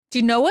Do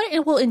you know what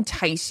it will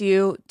entice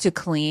you to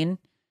clean?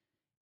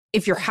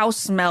 If your house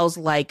smells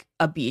like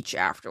a beach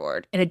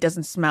afterward and it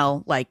doesn't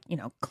smell like,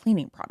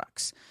 cleaning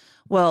products.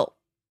 Well,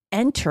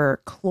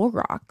 enter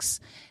Clorox.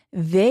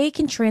 They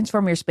can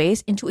transform your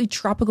space into a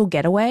tropical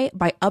getaway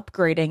by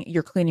upgrading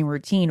your cleaning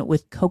routine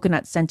with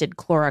coconut-scented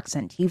Clorox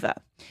Scentiva.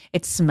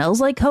 It smells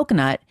like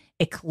coconut,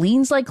 it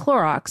cleans like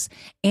Clorox,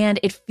 and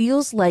it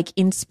feels like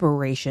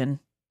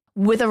inspiration.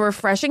 With a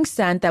refreshing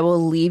scent that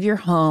will leave your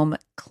home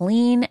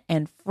clean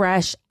and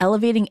fresh,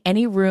 elevating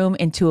any room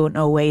into an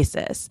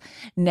oasis.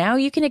 Now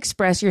you can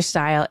express your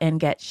style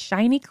and get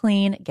shiny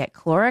clean. Get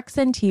Clorox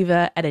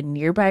Scentiva at a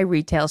nearby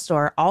retail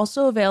store,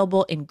 also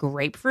available in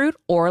grapefruit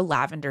or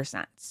lavender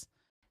scents.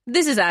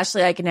 This is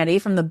Ashley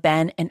Iconetti from the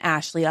Ben and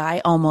Ashley I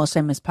Almost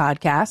Famous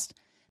podcast.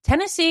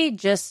 Tennessee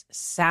just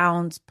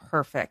sounds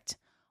perfect,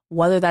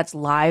 whether that's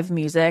live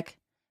music,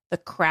 the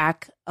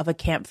crack of a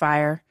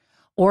campfire,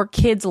 or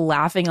kids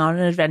laughing on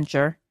an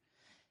adventure.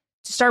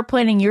 To start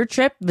planning your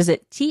trip,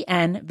 visit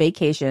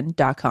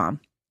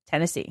tnvacation.com.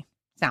 Tennessee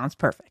sounds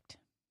perfect.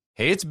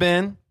 Hey, it's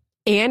Ben.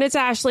 And it's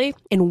Ashley,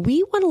 and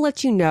we want to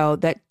let you know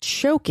that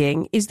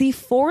choking is the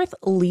 4th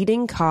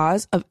leading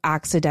cause of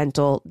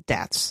accidental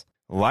deaths.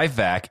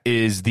 LifeVac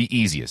is the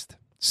easiest,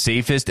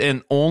 safest,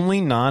 and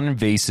only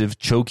non-invasive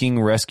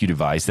choking rescue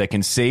device that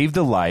can save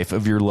the life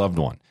of your loved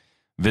one.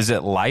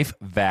 Visit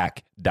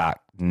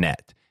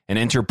lifevac.net. and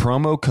enter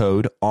promo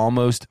code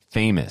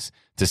ALMOSTFAMOUS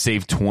to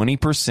save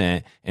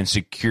 20% and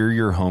secure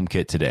your home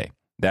kit today.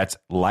 That's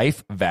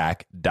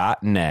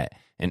lifevac.net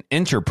and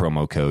enter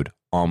promo code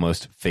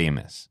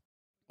ALMOSTFAMOUS.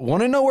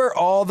 Want to know where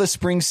all the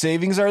spring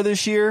savings are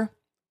this year?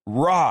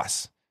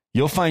 Ross.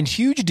 You'll find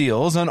huge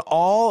deals on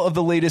all of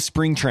the latest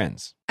spring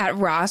trends. At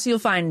Ross, you'll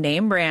find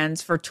name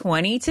brands for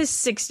 20 to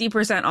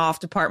 60%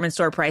 off department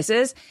store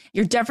prices.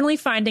 You're definitely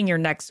finding your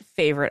next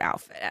favorite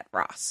outfit at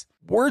Ross.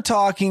 We're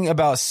talking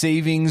about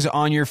savings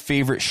on your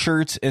favorite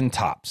shirts and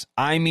tops.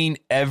 I mean,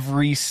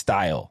 every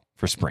style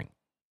for spring.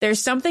 There's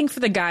something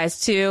for the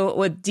guys, too,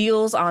 with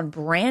deals on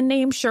brand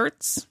name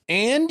shirts.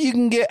 And you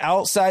can get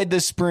outside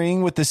this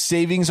spring with the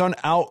savings on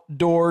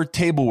outdoor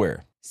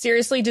tableware.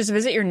 Seriously, just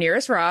visit your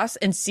nearest Ross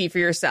and see for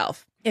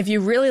yourself. If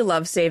you really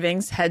love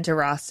savings, head to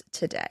Ross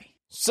today.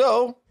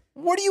 So,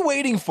 what are you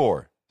waiting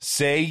for?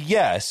 Say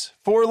yes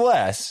for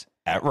less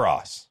at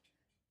Ross.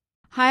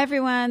 Hi,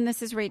 everyone.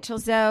 This is Rachel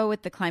Zoe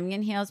with the Climbing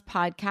in Heels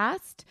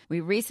podcast.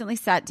 We recently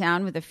sat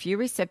down with a few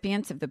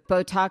recipients of the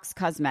Botox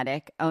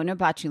Cosmetic,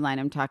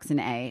 Onabotulinum Toxin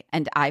A,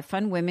 and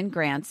iFund Women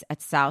grants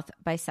at South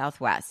by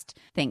Southwest,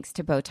 thanks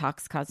to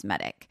Botox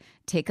Cosmetic.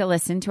 Take a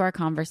listen to our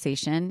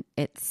conversation.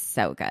 It's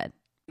so good.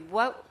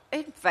 What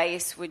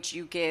advice would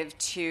you give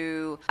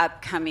to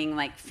upcoming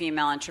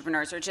female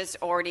entrepreneurs or just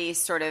already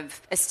sort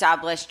of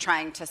established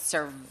trying to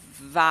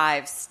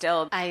survive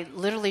still? I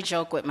literally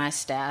joke with my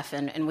staff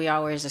and we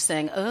always are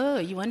saying, oh,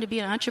 you want to be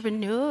an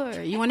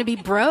entrepreneur? You want to be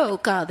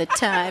broke all the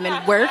time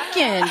and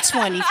working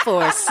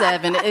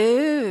 24/7.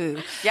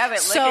 Ooh. Yeah,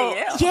 but look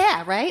at you.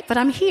 Yeah, right? But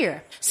I'm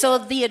here. So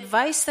the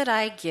advice that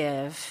I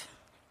give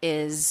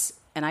is,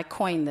 and I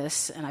coined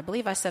this, and I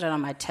believe I said it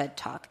on my TED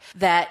Talk,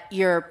 that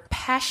your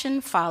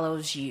passion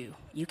follows you.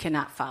 You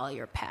cannot follow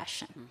your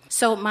passion.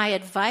 So my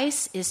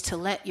advice is to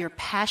let your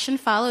passion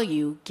follow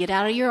you, get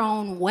out of your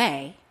own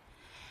way,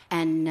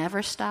 and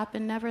never stop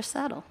and never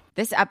settle.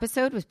 This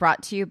episode was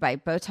brought to you by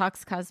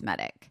Botox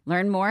Cosmetic.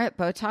 Learn more at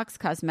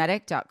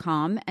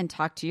BotoxCosmetic.com and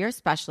talk to your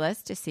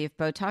specialist to see if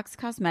Botox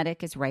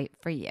Cosmetic is right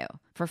for you.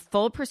 For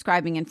full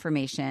prescribing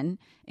information,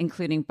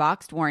 including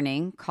boxed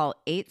warning, call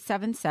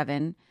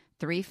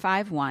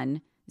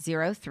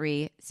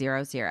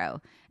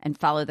 877-351-0300 and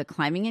follow the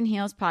Climbing in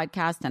Heels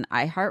podcast on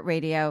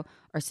iHeartRadio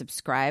or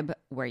subscribe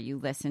where you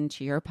listen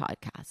to your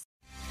podcast.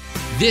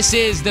 This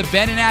is the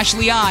Ben and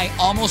Ashley I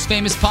Almost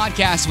Famous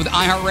podcast with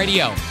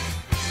iHeartRadio.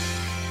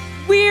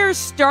 We're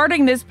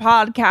starting this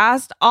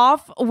podcast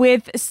off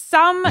with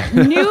some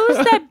news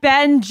that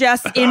Ben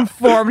just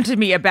informed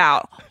me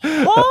about.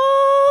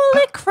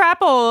 Holy crap,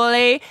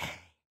 holy.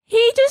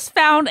 He just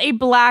found a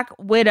black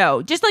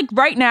widow. Just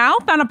right now,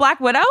 found a black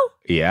widow?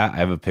 Yeah, I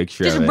have a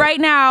picture just of it. Right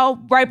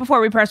now, right before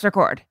we press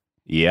record.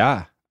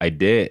 Yeah, I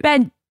did.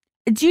 Ben,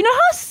 do you know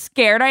how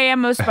scared I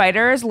am of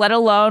spiders, let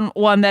alone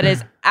one that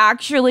is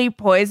actually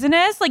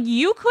poisonous?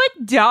 You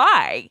could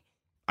die.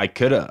 I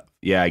could have.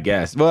 Yeah, I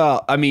guess.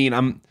 Well, I mean,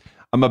 I'm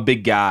a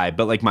big guy,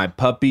 but my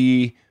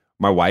puppy,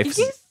 my wife's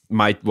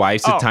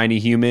a tiny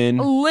human.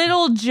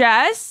 Little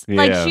Jess,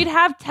 Yeah. She'd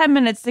have 10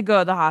 minutes to go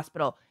to the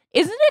hospital.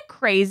 Isn't it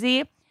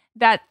crazy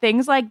that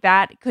things like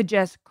that could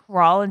just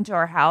crawl into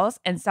our house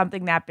and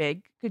something that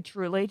big could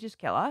truly just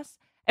kill us?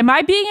 Am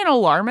I being an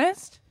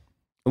alarmist?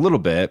 A little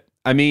bit.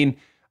 I mean,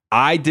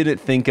 I didn't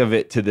think of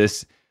it to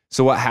this.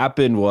 So what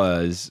happened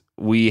was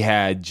we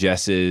had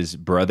Jess's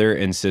brother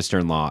and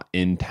sister-in-law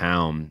in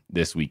town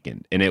this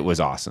weekend, and it was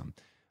awesome.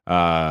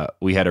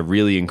 We had a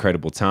really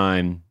incredible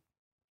time.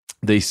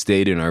 They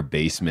stayed in our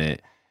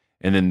basement.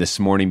 And then this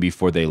morning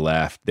before they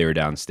left, they were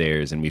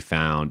downstairs and we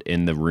found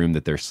in the room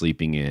that they're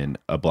sleeping in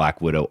a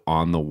black widow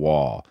on the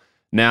wall.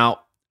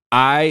 Now,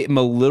 I'm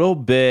a little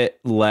bit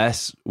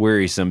less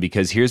worrisome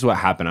because here's what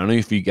happened. I don't know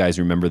if you guys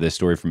remember this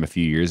story from a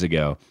few years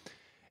ago.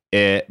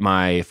 At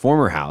my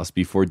former house,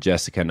 before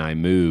Jessica and I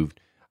moved,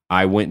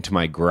 I went to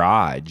my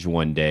garage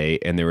one day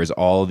and there was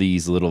all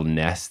these little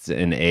nests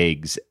and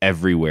eggs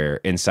everywhere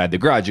inside the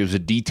garage. It was a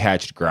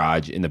detached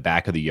garage in the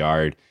back of the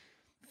yard.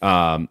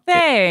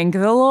 Thank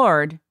the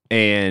Lord.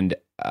 And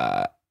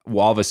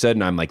all of a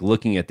sudden, I'm like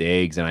looking at the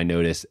eggs and I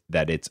notice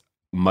that it's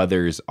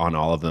mothers on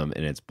all of them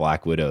and it's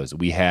black widows.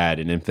 We had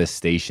an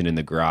infestation in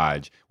the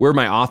garage where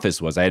my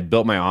office was. I had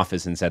built my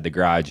office inside the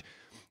garage.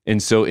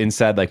 And so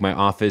inside like my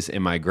office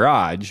and my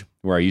garage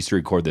where I used to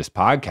record this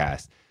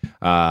podcast,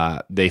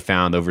 they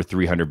found over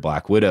 300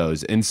 black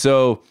widows. And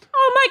so,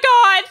 Oh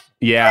my God.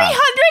 yeah,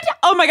 300?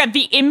 Oh my God.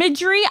 The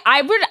imagery.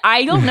 I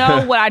don't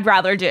know what I'd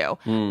rather do.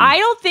 I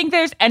don't think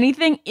there's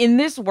anything in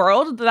this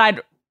world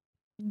that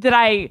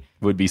I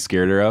would be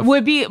scared of.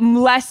 would be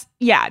less,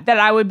 that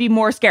I would be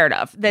more scared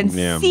of than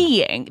Yeah.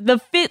 seeing the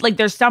fit. Like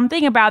there's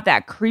something about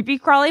that creepy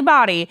crawly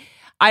body.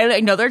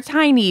 I know they're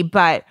tiny,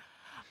 but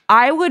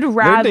I would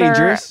rather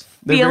dangerous.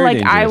 They're feel very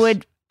like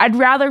dangerous. I'd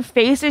rather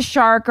face a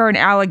shark or an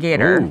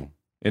alligator. Ooh,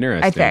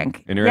 interesting. I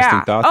think.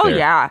 Interesting thought Oh there.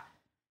 yeah.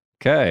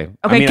 Okay.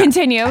 Okay,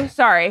 continue.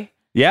 Sorry.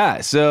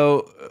 Yeah,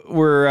 so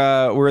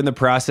we're in the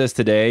process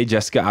today.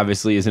 Jessica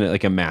obviously isn't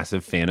like a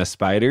massive fan of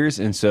spiders,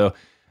 and so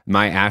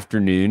my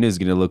afternoon is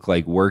going to look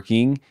like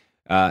working,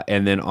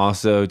 and then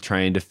also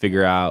trying to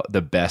figure out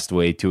the best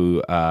way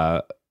to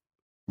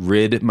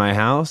rid my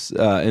house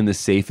in the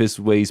safest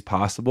ways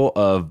possible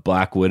of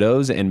black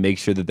widows, and make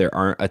sure that there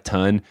aren't a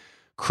ton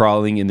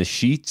crawling in the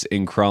sheets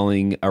and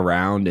crawling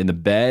around in the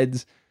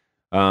beds.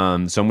 So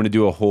I'm going to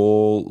do a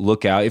whole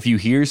lookout. If you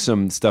hear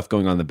some stuff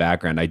going on in the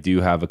background, I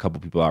do have a couple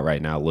people out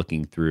right now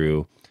looking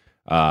through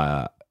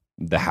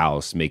the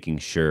house, making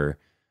sure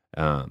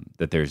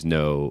that there's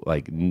no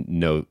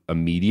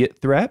immediate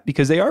threat,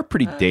 because they are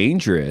pretty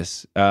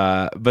dangerous.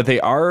 But they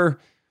are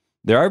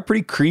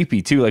pretty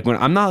creepy too. Like when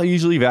I'm not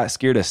usually that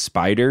scared of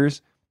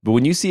spiders, but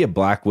when you see a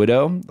black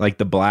widow, like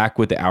the black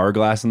with the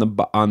hourglass on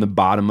the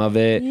bottom of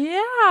it,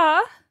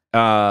 Yeah.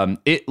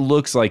 it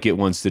looks like it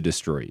wants to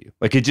destroy you.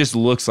 Like it just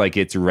looks like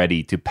it's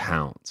ready to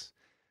pounce.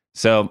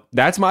 So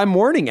that's my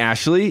morning,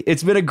 Ashley.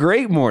 It's been a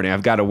great morning.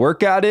 I've got a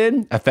workout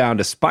in. I found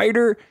a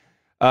spider.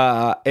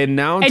 And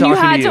now I'm And talking you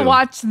had to you. to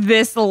watch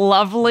this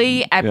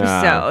lovely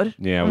episode.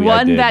 Yeah, I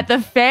one did. that the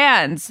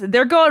fans,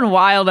 they're going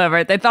wild over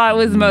it. They thought it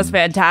was the most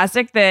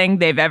fantastic thing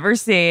they've ever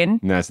seen.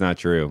 And that's not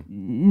true.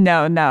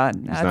 No,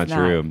 It's not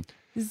true.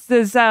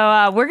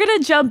 So we're going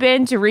to jump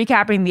into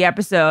recapping the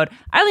episode.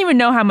 I don't even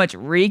know how much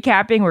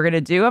recapping we're going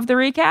to do of the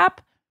recap.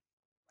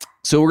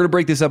 So we're going to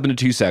break this up into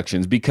two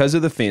sections because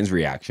of the fans'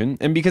 reaction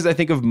and because I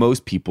think of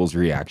most people's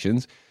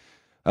reactions.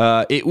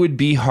 It would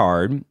be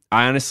hard.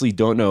 I honestly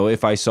don't know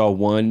if I saw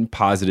one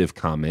positive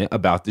comment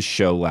about the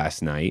show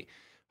last night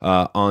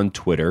on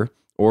Twitter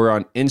or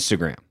on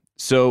Instagram.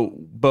 So,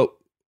 but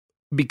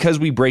because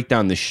we break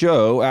down the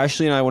show,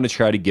 Ashley and I want to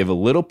try to give a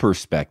little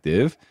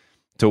perspective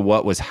to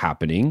what was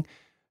happening.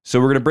 So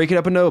we're going to break it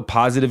up into a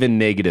positive and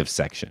negative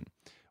section.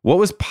 What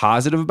was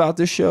positive about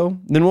this show?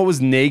 Then what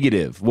was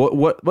negative?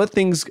 What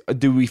things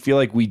do we feel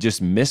like we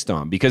just missed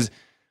on? Because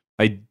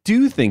I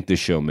do think the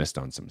show missed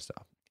on some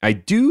stuff. I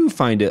do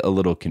find it a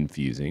little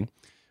confusing.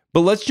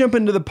 But let's jump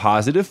into the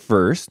positive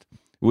first,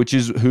 which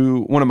is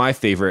one of my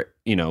favorite,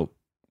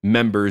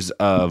 members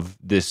of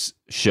this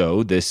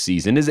show this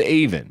season is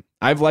Avon.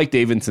 I've liked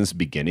Avon since the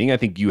beginning. I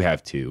think you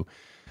have too.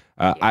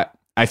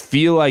 I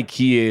feel like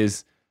he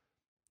is,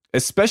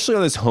 especially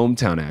on this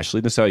hometown,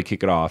 Ashley, this is how I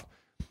kick it off.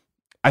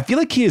 I feel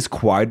like he is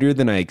quieter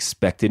than I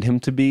expected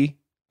him to be.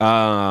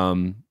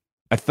 I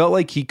felt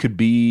like he could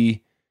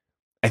be,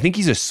 I think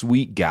he's a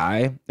sweet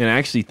guy, and I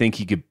actually think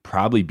he could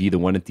probably be the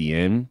one at the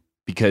end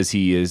because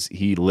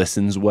he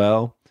listens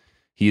well.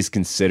 He is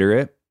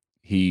considerate.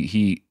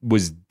 He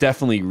was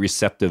definitely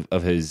receptive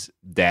of his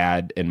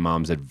dad and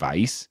mom's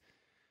advice,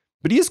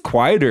 but he is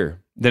quieter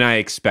than I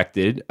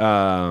expected.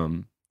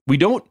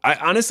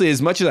 Honestly,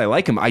 as much as I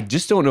like him, I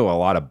just don't know a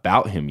lot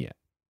about him yet.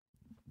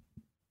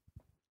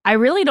 I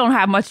really don't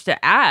have much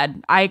to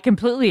add. I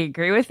completely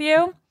agree with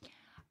you.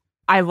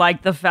 I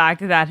like the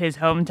fact that his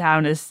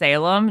hometown is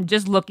Salem.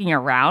 Just looking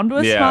around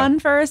was fun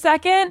for a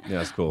second. Yeah,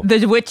 that's cool.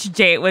 The witch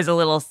date was a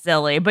little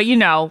silly, but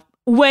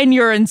when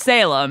you're in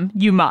Salem,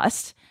 you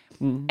must.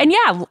 Mm-hmm. And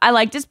yeah, I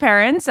liked his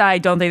parents. I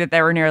don't think that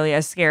they were nearly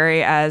as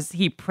scary as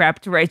he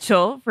prepped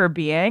Rachel for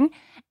being.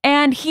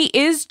 And he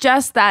is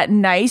just that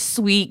nice,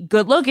 sweet,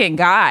 good-looking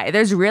guy.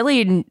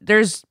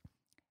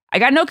 I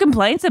got no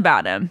complaints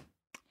about him.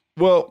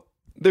 Well,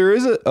 there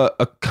is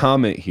a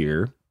comment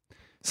here,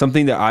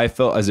 something that I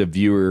felt as a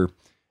viewer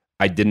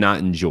I did not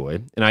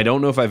enjoy, and I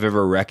don't know if I've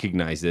ever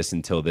recognized this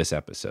until this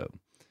episode.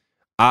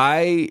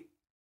 I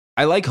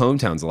like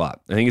Hometowns a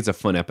lot. I think it's a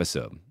fun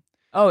episode.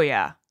 Oh,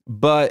 yeah.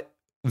 But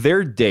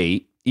their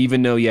date,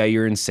 even though,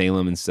 you're in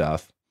Salem and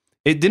stuff,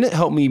 it didn't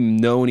help me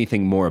know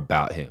anything more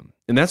about him.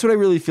 And that's what I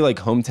really feel like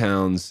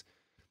Hometowns,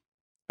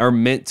 are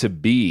meant to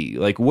be.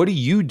 Like, what do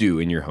you do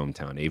in your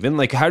hometown, Avon?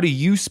 Like, how do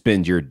you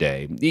spend your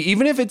day?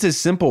 Even if it's as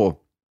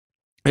simple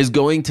as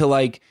going to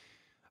like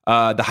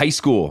the high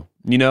school,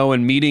 you know,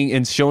 and meeting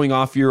and showing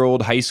off your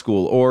old high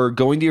school, or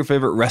going to your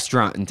favorite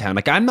restaurant in town.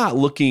 Like, I'm not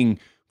looking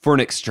for an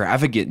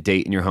extravagant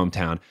date in your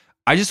hometown.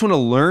 I just want to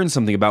learn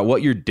something about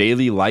what your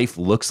daily life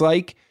looks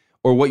like,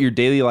 or what your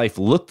daily life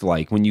looked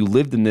like when you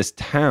lived in this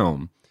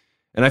town.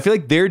 And I feel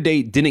like their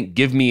date didn't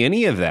give me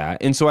any of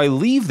that. And so I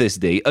leave this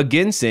date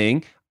again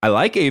saying, I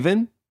like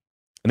Avon.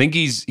 I think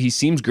he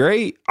seems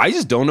great. I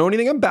just don't know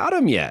anything about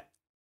him yet.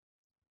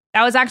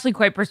 That was actually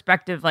quite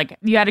perspective. Like,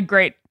 you had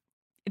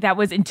that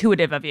was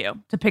intuitive of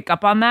you to pick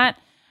up on that,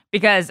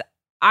 because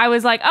I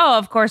was like, oh,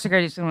 of course they're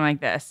going to do something like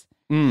this.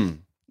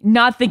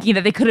 Not thinking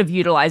that they could have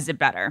utilized it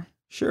better.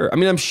 Sure. I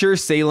mean, I'm sure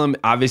Salem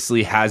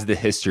obviously has the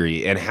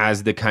history and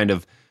has the kind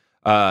of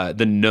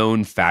the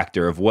known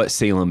factor of what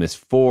Salem is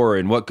for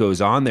and what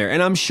goes on there.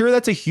 And I'm sure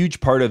that's a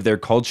huge part of their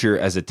culture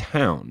as a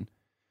town.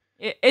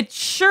 It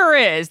sure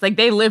is. Like,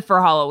 they live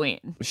for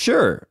Halloween.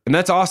 Sure. And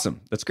that's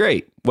awesome. That's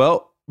great.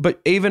 Well, but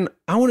Avon,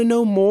 I want to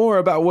know more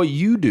about what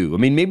you do. I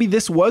mean, maybe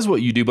this was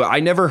what you do, but I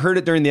never heard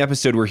it during the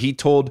episode where he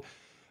told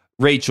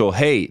Rachel,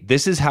 hey,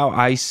 this is how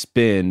I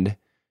spend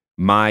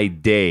my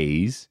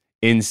days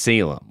in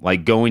Salem,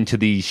 like going to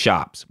these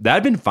shops.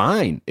 That'd been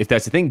fine if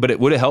that's the thing, but it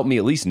would have helped me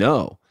at least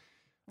know.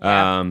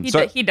 Yeah,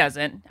 he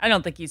doesn't. I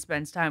don't think he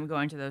spends time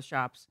going to those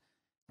shops.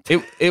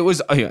 It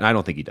was, I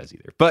don't think he does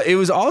either, but it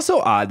was also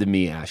odd to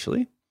me,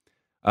 Ashley,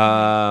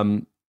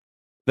 that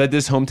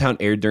this hometown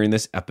aired during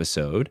this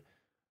episode.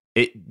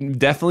 It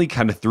definitely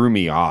kind of threw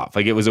me off.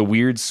 Like, it was a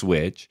weird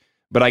switch,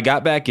 but I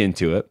got back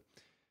into it.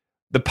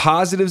 The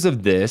positives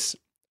of this,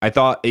 I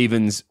thought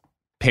Avon's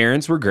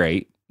parents were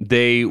great.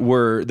 They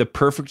were the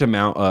perfect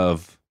amount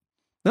of,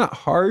 not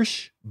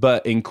harsh,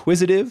 but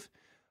inquisitive,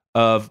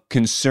 of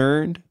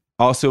concerned,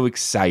 also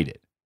excited.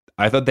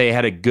 I thought they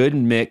had a good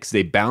mix.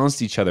 They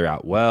balanced each other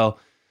out well.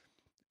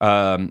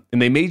 And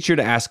they made sure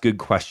to ask good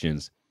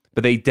questions,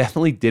 but they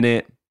definitely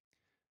didn't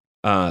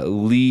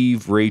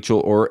leave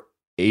Rachel or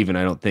Avon,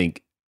 I don't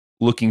think,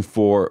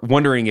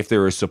 wondering if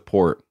there was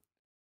support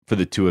for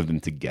the two of them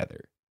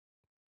together.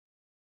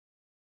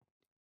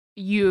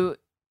 You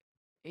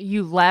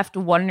left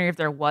wondering if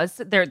there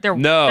was there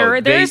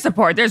is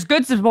support. There's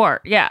good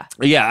support. Yeah.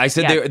 Yeah, I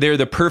said they're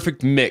the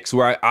perfect mix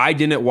where I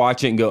didn't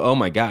watch it and go, oh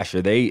my gosh,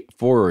 are they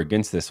for or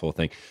against this whole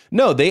thing?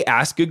 No, they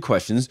asked good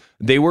questions.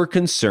 They were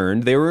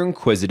concerned. They were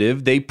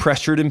inquisitive. They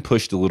pressured and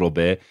pushed a little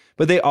bit,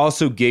 but they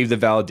also gave the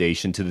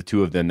validation to the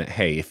two of them that,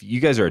 hey, if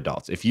you guys are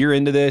adults, if you're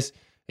into this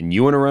and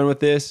you want to run with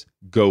this,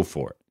 go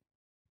for it.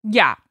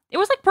 Yeah. It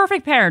was like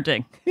perfect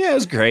parenting. Yeah, it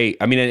was great.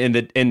 I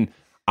mean, and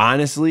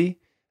honestly,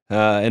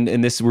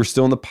 and this, we're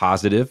still in the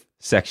positive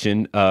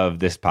section of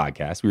this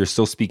podcast. We are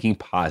still speaking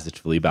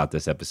positively about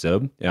this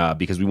episode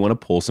because we want to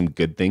pull some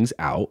good things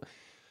out.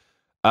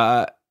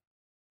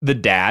 The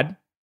dad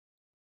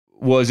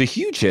was a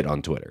huge hit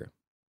on Twitter.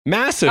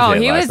 Massive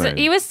hit last night.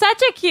 He was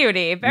such a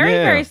cutie.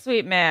 Very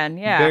sweet man.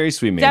 Yeah. Very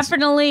sweet man.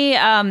 Definitely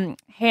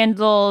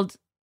handled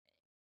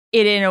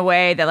it in a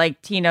way that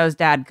like Tino's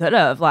dad could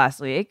have last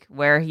week,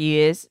 where he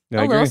is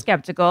a little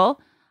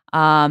skeptical.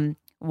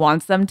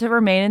 Wants them to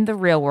remain in the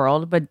real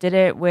world, but did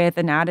it with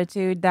an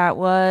attitude that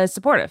was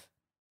supportive.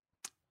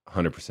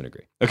 100%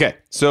 agree. Okay,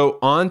 so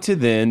on to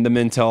then the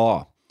men tell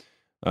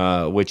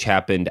all, which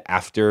happened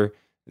after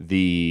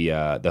the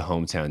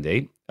hometown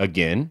date.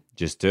 Again,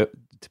 just to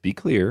be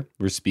clear,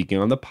 we're speaking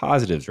on the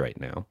positives right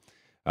now.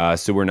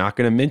 So we're not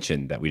going to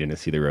mention that we didn't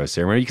see the rose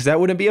ceremony because that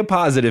wouldn't be a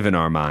positive in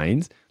our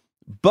minds.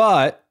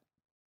 But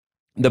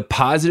the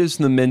positives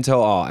from the men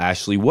tell all,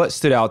 Ashley, what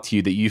stood out to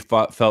you that you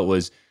felt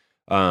was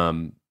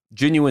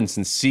genuine,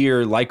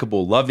 sincere,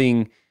 likable,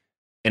 loving,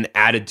 and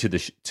added to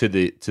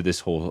this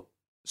whole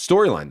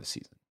storyline this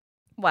season?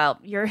 Well,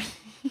 you're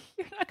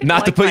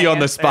not to put you on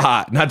the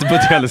spot. Not to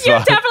put you on the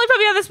spot. You definitely put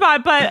me on the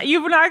spot, but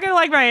you're not going to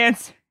like my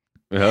answer.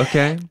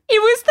 Okay. It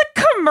was the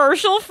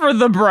commercial for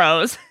the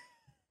bros.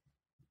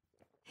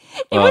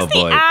 It was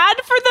the ad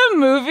for the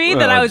movie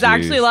that I was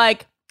actually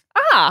like,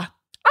 I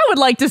would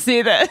like to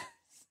see this.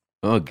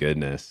 Oh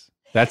goodness,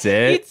 that's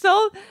it.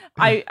 So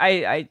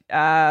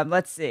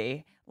let's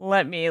see.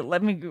 Let me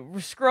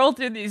scroll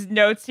through these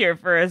notes here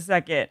for a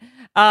second.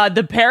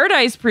 The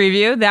Paradise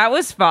preview, that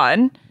was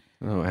fun.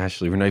 Oh,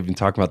 Ashley, we're not even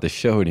talking about the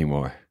show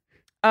anymore.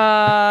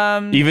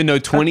 Even though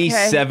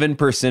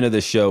 27% of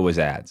the show was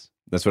ads.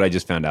 That's what I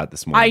just found out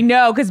this morning. I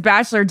know, because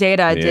Bachelor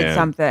Data did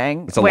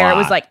something where it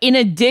was like, in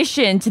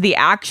addition to the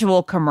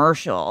actual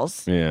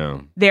commercials,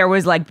 there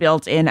was like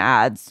built-in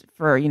ads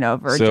for, Virgin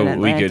Atlantic. So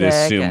we could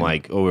assume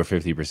like over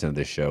 50% of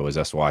this show was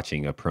us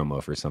watching a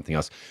promo for something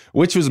else,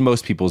 which was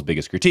most people's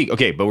biggest critique.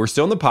 Okay, but we're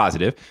still in the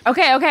positive.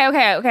 Okay.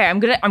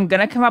 I'm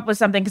gonna come up with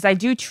something because I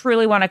do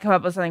truly want to come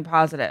up with something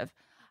positive.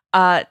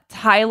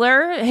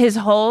 Tyler, his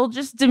whole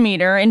just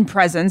demeanor and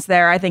presence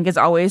there, I think is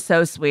always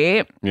so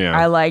sweet. Yeah.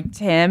 I liked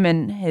him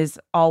and his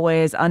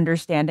always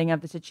understanding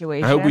of the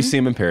situation. I hope we see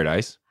him in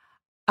Paradise.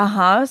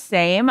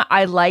 Same.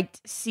 I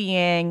liked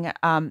seeing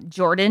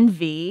Jordan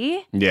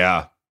V.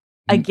 Yeah.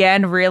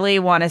 again, really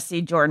want to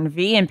see Jordan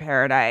V in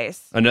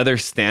Paradise. Another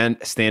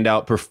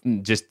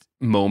standout just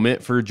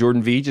moment for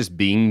Jordan V, just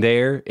being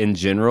there in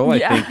general. I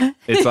think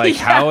it's like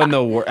how in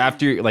the world,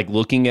 after like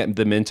looking at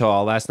the Men Tell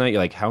All last night,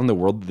 you're like, how in the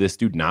world did this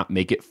dude not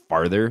make it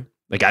farther?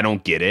 Like, I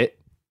don't get it.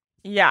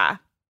 Yeah.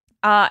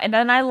 And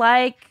then I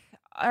like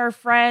our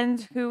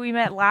friend who we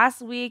met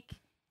last week,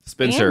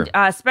 Spencer.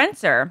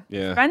 Spencer.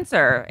 Yeah.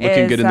 Spencer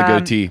Looking is, good in the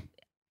goatee.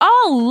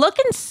 Oh,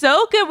 looking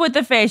so good with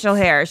the facial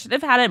hair. Should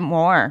have had it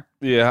more.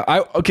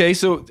 Yeah. Okay.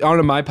 So on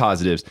to my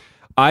positives.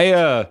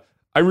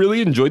 I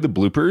really enjoyed the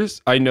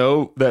bloopers. I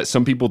know that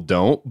some people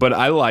don't, but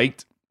I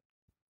liked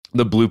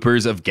the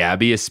bloopers of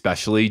Gabby,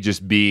 especially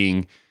just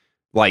being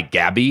like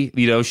Gabby.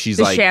 You know, she's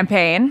the like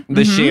champagne.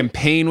 The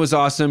champagne was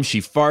awesome.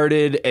 She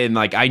farted, and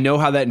like I know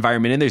how that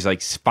environment is. There's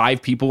like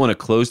 5 people in a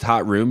closed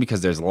hot room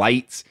because there's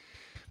lights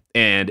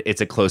and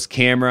it's a close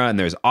camera and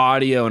there's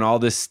audio and all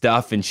this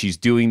stuff. And she's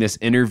doing this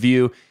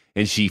interview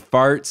and she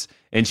farts.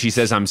 And she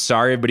says, "I'm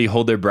sorry, everybody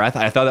hold their breath."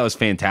 I thought that was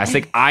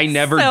fantastic. I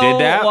never So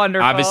did that.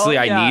 wonderful. Obviously,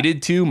 I Yeah.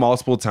 needed to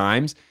multiple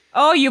times.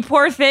 Oh, you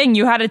poor thing.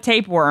 You had a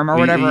tapeworm or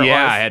whatever it was.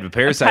 Yeah, I had a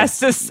parasite.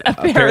 A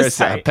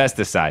parasite. A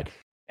pesticide.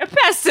 A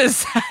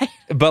pesticide.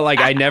 But like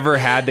I never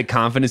had the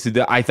confidence to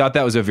do. I thought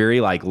that was a very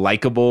like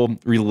likable,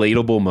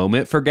 relatable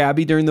moment for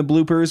Gabby during the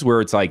bloopers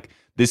where it's like,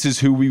 this is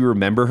who we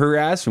remember her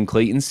as from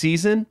Clayton's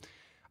season.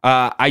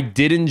 I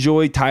did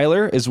enjoy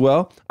Tyler as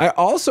well. I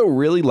also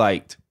really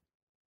liked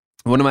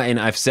and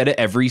I've said it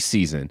every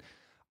season,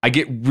 I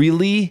get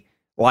really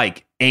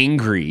like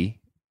angry,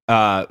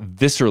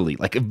 viscerally,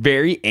 like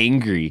very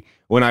angry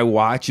when I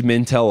watch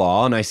Men Tell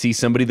All and I see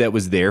somebody that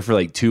was there for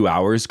like 2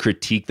 hours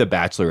critique the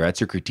Bachelorettes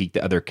or critique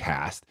the other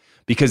cast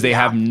because they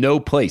have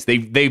no place.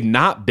 They've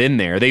not been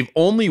there. They've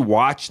only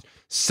watched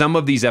some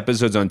of these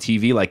episodes on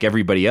TV like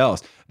everybody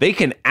else. They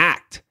can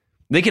act.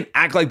 They can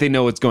act like they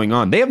know what's going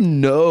on. They have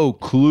no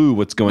clue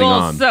what's going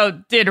on. So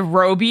did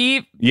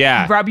Roby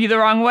rub you the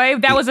wrong way?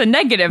 That was a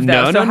negative,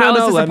 though.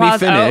 No. Let me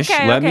finish.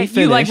 Let me finish.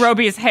 You like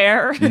Roby's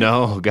hair?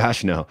 No,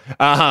 gosh, no.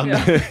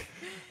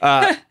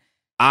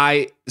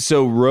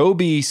 So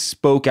Roby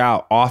spoke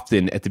out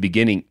often at the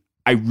beginning.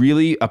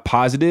 A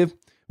positive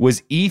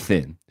was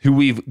Ethan, who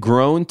we've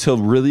grown to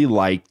really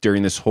like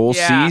during this whole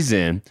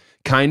season.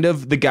 Kind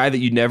of the guy that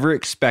you never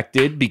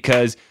expected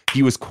because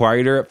he was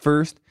quieter at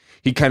first.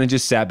 He kind of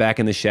just sat back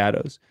in the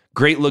shadows.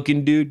 Great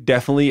looking dude.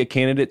 Definitely a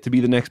candidate to be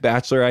the next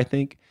Bachelor, I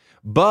think.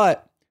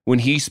 But when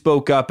he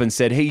spoke up and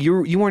said, "Hey,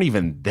 you weren't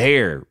even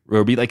there,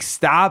 Roby. Like,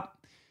 stop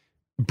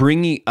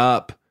bringing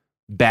up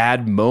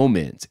bad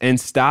moments and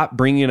stop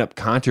bringing up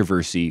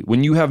controversy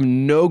when you have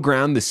no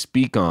ground to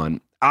speak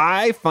on."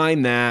 I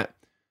find that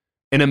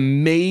an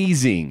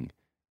amazing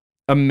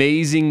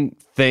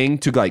thing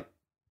to like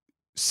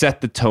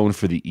set the tone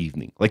for the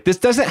evening. Like, this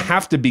doesn't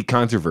have to be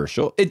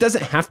controversial. It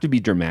doesn't have to be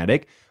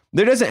dramatic.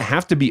 There doesn't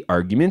have to be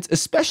arguments,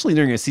 especially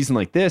during a season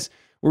like this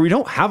where we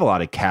don't have a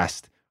lot of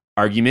cast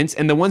arguments.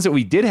 And the ones that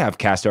we did have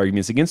cast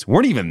arguments against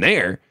weren't even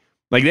there.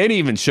 Like, they didn't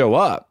even show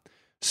up.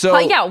 So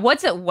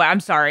what's it? I'm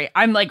sorry.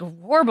 I'm like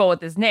horrible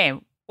with his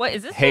name. What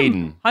is this?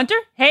 Hayden. Hunter?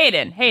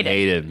 Hayden.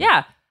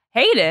 Yeah.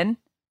 Hayden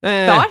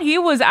Eh. thought he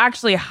was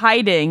actually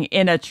hiding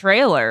in a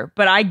trailer,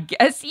 but I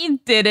guess he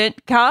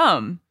didn't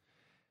come.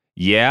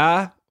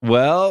 Yeah,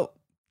 well,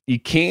 you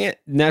can't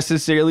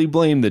necessarily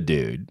blame the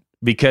dude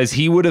because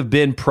he would have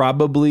been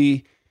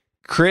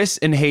Chris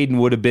and Hayden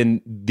would have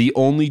been the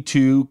only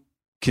two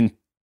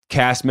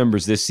cast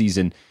members this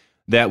season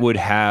that would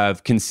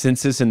have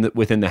consensus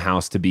within the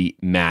house to be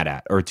mad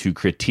at or to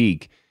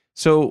critique.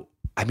 So,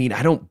 I mean,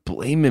 I don't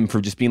blame him for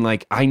just being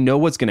like, I know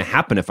what's going to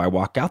happen if I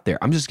walk out there.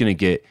 I'm just going to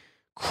get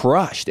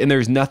crushed and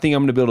there's nothing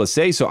I'm going to be able to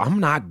say, so I'm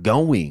not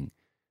going.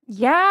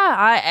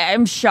 Yeah,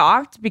 I'm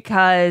shocked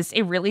because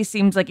it really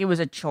seems like it was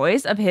a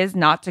choice of his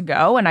not to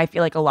go. And I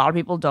feel like a lot of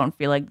people don't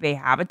feel like they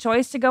have a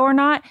choice to go or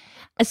not,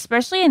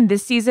 especially in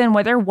this season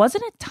where there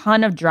wasn't a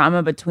ton of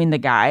drama between the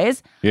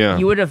guys. Yeah.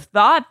 You would have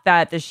thought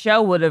that the show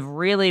would have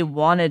really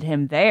wanted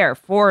him there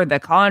for the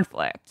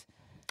conflict.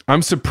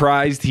 I'm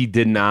surprised he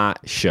did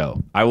not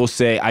show. I will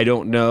say I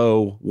don't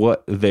know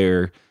what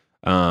their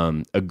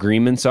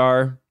agreements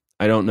are.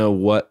 I don't know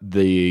what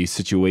the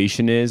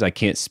situation is. I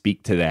can't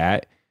speak to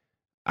that.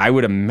 I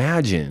would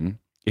imagine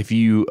if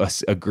you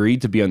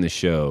agreed to be on the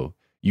show,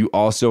 you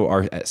also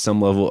are at some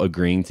level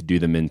agreeing to do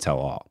the Men Tell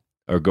All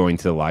or going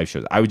to the live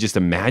shows. I would just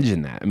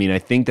imagine that. I mean, I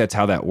think that's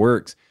how that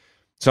works.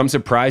 So I'm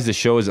surprised the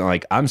show isn't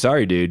like, I'm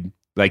sorry, dude.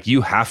 Like,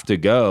 you have to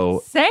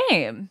go.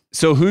 Same.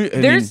 So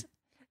there's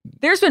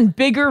been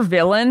bigger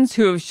villains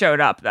who have showed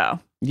up, though.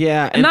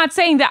 Yeah. I'm not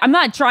saying that. I'm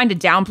not trying to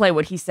downplay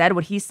what he said.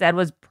 What he said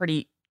was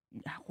pretty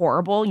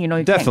horrible. You know,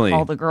 you Definitely can't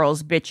call the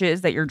girls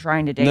bitches that you're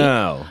trying to date.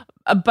 No.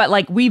 But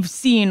like, we've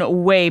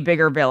seen way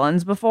bigger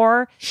villains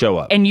before. Show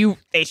up. And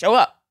they show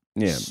up.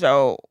 Yeah.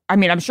 So, I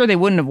mean, I'm sure they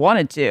wouldn't have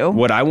wanted to.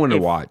 What I want to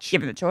watch,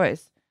 given the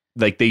choice.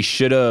 Like, they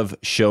should have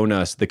shown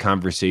us the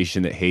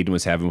conversation that Hayden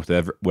was having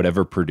with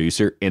whatever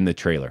producer in the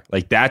trailer.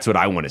 Like, that's what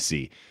I want to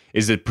see.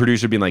 Is the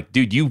producer being like,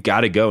 dude, you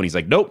got to go. And he's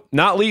like, nope,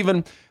 not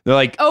leaving. They're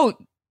like, oh,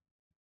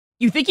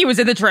 you think he was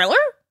in the trailer?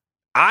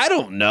 I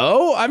don't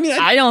know. I mean,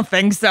 I don't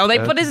think so. They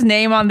put his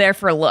name on there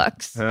for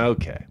looks.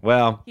 okay.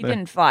 Well, He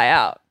didn't fly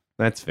out.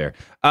 that's fair.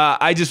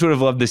 I just would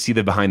have loved to see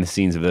the behind the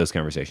scenes of those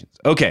conversations.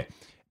 Okay.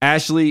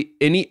 Ashley,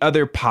 any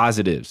other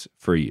positives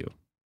for you?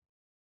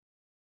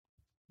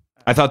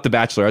 I thought the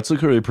Bachelorettes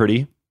looked really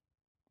pretty.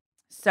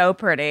 So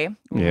pretty.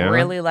 Yeah.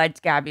 Really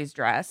liked Gabby's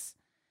dress.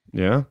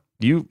 Yeah.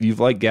 You've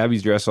liked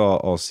Gabby's dress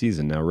all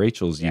season. Now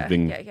Rachel's you've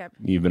been a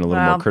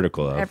little more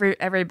critical of.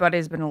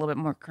 Everybody's been a little bit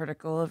more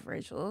critical of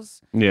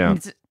Rachel's. Yeah.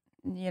 It's,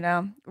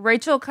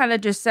 Rachel kind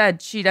of just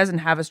said she doesn't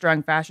have a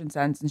strong fashion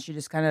sense, and she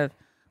just kind of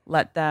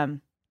let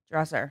them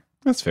dress her.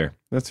 That's fair.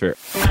 That's fair.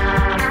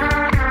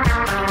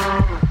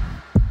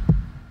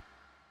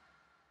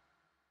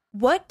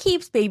 What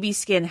keeps baby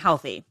skin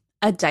healthy?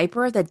 A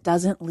diaper that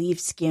doesn't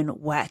leave skin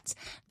wet.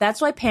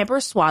 That's why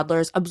Pampers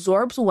Swaddlers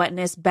absorbs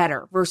wetness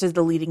better versus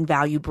the leading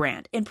value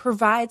brand and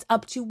provides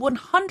up to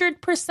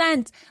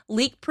 100%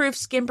 leak-proof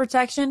skin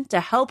protection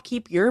to help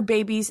keep your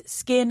baby's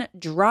skin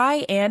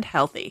dry and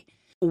healthy.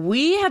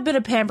 We have been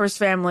a Pampers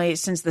family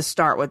since the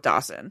start with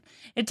Dawson.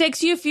 It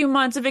takes you a few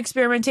months of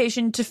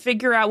experimentation to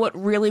figure out what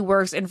really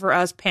works, and for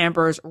us,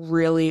 Pampers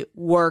really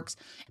works.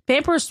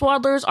 Pampers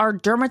Swaddlers are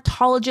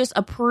dermatologist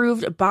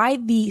approved by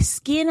the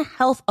Skin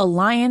Health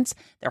Alliance.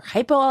 They're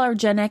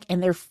hypoallergenic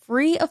and they're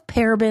free of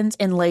parabens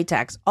and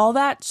latex. All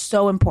that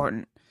so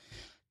important.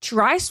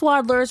 Try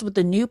Swaddlers with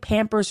the new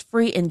Pampers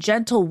Free and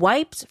Gentle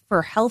wipes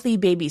for healthy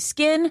baby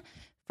skin.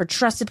 For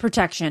trusted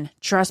protection,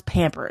 trust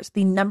Pampers,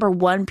 the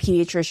 #1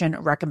 pediatrician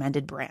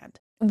recommended brand.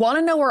 Want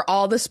to know where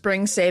all the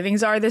spring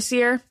savings are this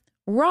year?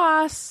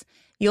 Ross.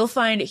 You'll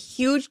find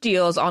huge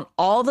deals on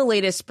all the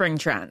latest spring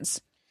trends.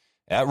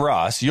 At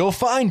Ross, you'll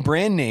find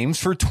brand names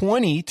for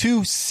 20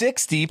 to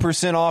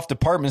 60% off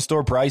department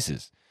store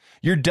prices.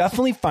 You're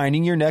definitely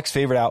finding your next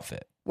favorite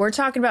outfit. We're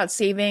talking about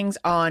savings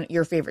on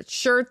your favorite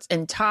shirts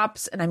and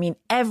tops, and I mean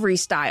every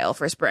style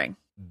for spring.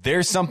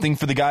 There's something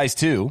for the guys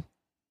too,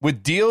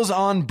 with deals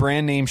on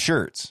brand name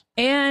shirts.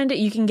 And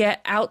you can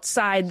get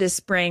outside this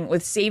spring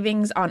with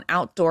savings on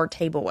outdoor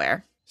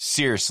tableware.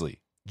 Seriously,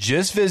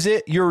 just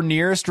visit your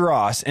nearest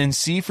Ross and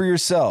see for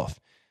yourself.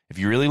 If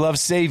you really love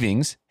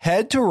savings,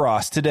 head to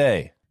Ross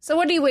today. So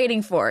what are you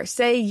waiting for?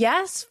 Say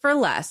yes for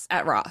less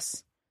at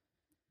Ross.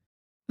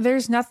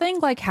 There's nothing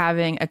like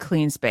having a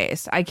clean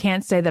space. I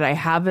can't say that I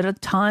have it a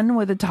ton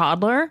with a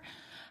toddler,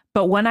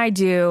 but when I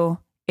do,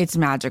 it's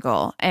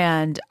magical.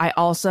 And I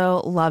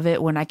also love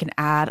it when I can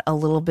add a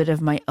little bit of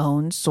my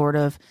own sort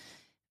of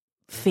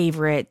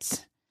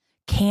favorite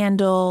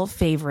candle,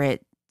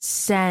 favorite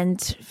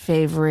scent,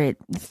 favorite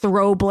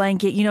throw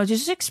blanket,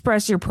 just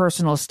express your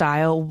personal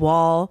style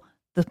while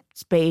the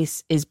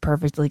space is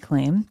perfectly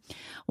clean.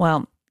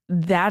 Well,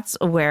 that's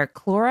where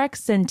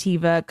Clorox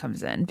Scentiva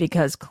comes in,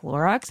 because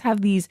Clorox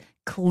have these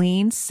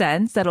clean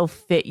scents that'll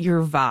fit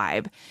your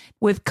vibe.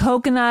 With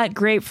coconut,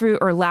 grapefruit,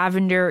 or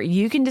lavender,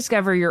 you can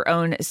discover your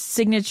own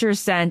signature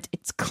scent.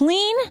 It's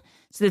clean,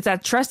 so it's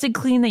that trusted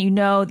clean that you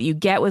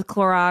get with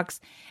Clorox,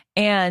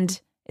 and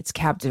it's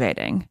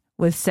captivating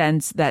with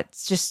scents that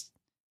just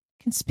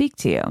can speak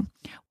to you.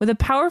 With a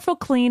powerful,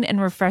 clean, and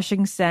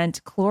refreshing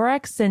scent,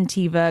 Clorox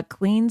Scentiva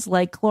cleans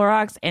like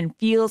Clorox and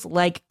feels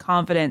like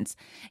confidence.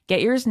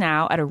 Get yours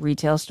now at a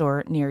retail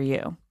store near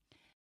you.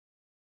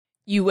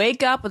 You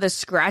wake up with a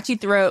scratchy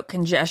throat,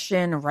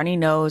 congestion, runny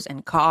nose,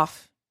 and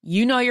cough.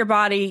 You know your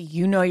body.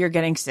 You know you're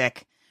getting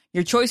sick.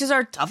 Your choices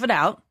are tough it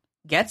out,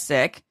 get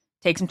sick,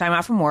 take some time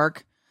out from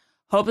work,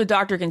 hope the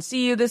doctor can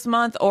see you this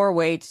month, or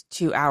wait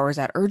 2 hours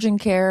at urgent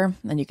care.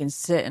 Then you can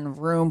sit in a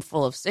room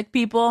full of sick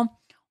people.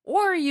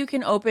 Or you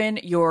can open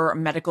your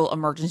medical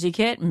emergency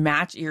kit,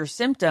 match your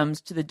symptoms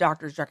to the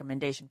doctor's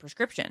recommendation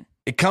prescription.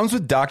 It comes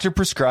with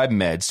doctor-prescribed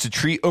meds to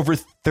treat over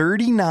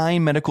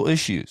 39 medical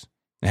issues.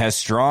 It has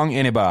strong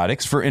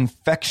antibiotics for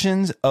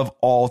infections of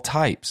all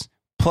types,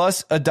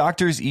 plus a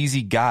doctor's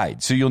easy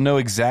guide, so you'll know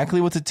exactly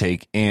what to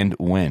take and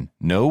when.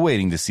 No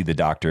waiting to see the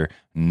doctor,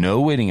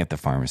 no waiting at the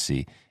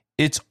pharmacy.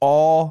 It's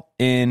all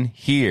in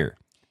here.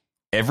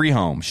 Every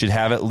home should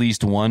have at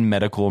least one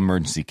medical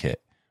emergency kit.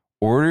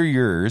 Order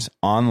yours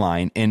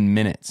online in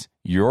minutes.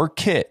 Your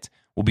kit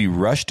will be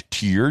rushed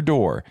to your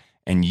door,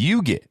 and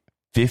you get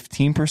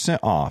 15%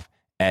 off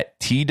at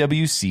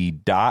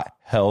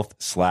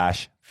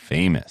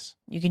twc.health/famous.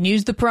 You can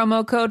use the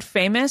promo code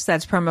FAMOUS.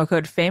 That's promo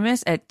code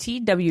FAMOUS at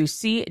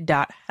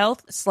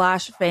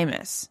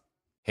twc.health/famous.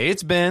 Hey,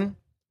 it's Ben.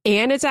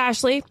 And it's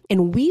Ashley,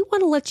 and we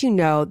want to let you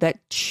know that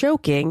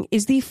choking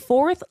is the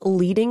 4th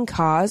leading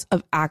cause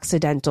of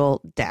accidental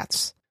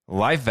deaths.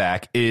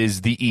 LifeVac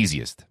is the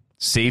easiest,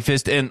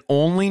 safest, and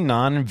only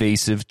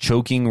non-invasive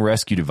choking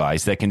rescue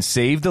device that can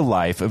save the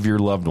life of your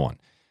loved one.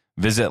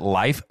 Visit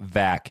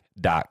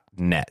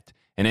lifevac.net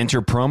and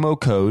enter promo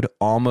code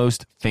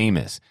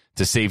ALMOSTFAMOUS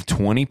to save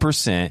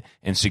 20%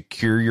 and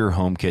secure your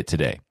home kit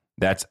today.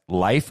 That's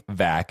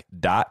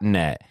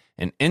lifevac.net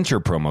and enter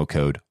promo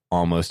code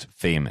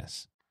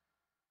ALMOSTFAMOUS.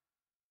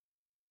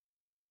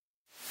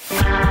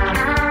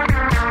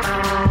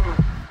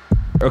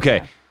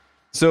 Okay,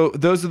 so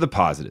those are the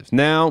positives.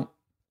 Now,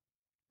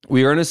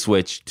 we are going to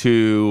switch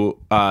to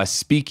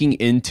speaking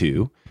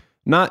into,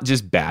 not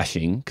just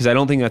bashing, because I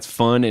don't think that's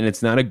fun and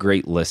it's not a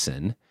great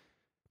listen,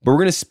 but we're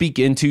going to speak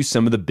into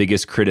some of the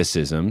biggest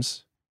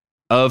criticisms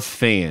of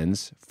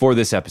fans for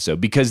this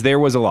episode, because there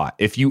was a lot.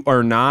 If you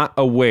are not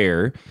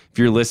aware, if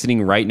you're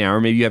listening right now,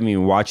 or maybe you haven't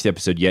even watched the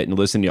episode yet and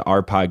listened to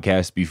our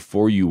podcast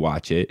before you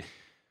watch it,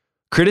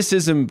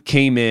 criticism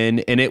came in,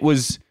 and it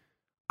was,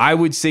 I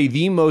would say,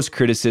 the most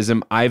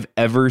criticism I've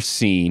ever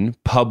seen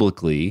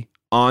publicly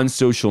on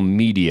social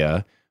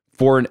media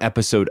for an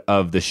episode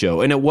of the show.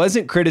 And it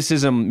wasn't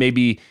criticism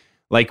maybe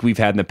like we've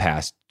had in the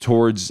past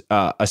towards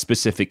a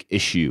specific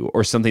issue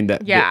or something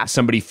that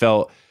somebody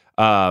felt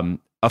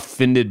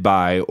offended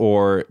by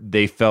or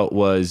they felt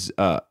was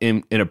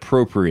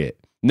inappropriate.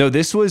 No,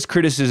 this was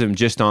criticism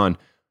just on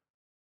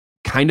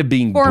kind of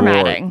being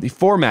formatting,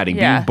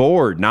 being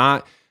bored,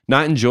 not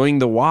enjoying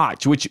the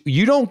watch, which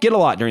you don't get a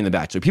lot during The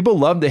Bachelor. People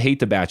love to hate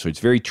The Bachelor. It's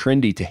very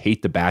trendy to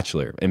hate The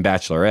Bachelor and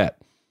Bachelorette.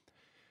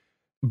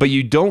 But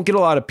you don't get a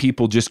lot of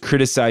people just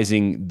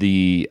criticizing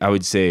the, I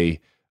would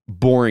say,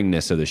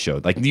 boringness of the show.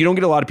 Like, you don't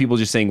get a lot of people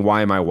just saying,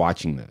 why am I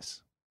watching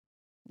this?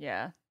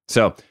 Yeah.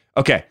 So,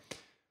 okay.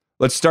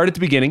 Let's start at the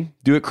beginning.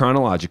 Do it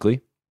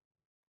chronologically.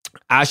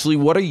 Ashley,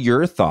 what are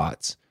your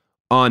thoughts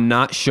on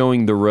not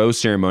showing the rose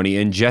ceremony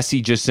and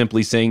Jesse just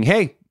simply saying,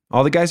 hey,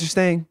 all the guys are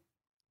staying?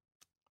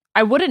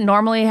 I wouldn't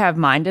normally have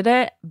minded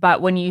it,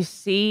 but when you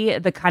see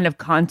the kind of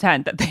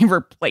content that they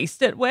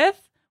replaced it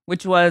with,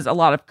 which was a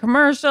lot of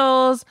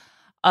commercials,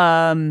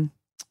 and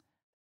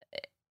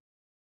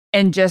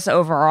just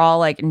overall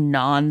like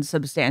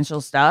non-substantial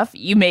stuff,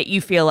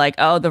 you feel like,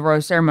 oh, the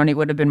rose ceremony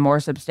would have been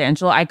more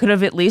substantial. I could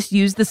have at least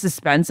used the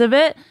suspense of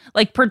it,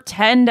 like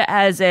pretend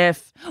as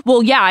if,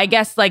 well, yeah, I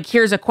guess like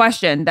here's a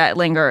question that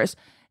lingers.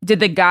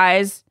 Did the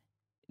guys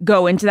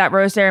go into that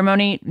rose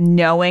ceremony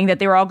knowing that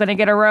they were all going to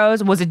get a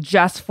rose? Was it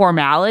just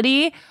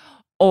formality?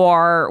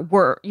 Or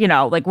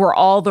were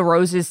all the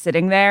roses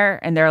sitting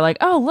there and they're like,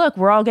 oh, look,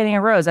 we're all getting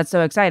a rose. That's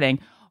so exciting.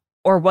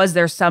 Or was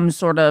there some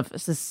sort of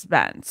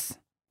suspense?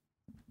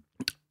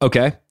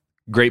 Okay,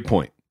 great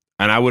point.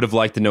 And I would have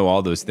liked to know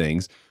all those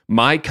things.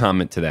 My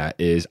comment to that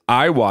is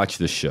I watch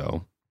the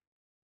show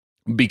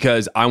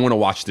because I want to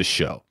watch the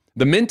show.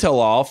 The Men Tell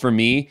All, for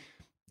me,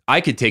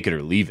 I could take it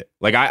or leave it.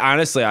 Like, I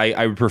honestly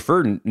would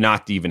prefer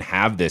not to even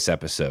have this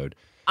episode.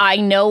 I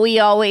know we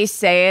always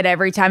say it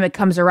every time it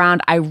comes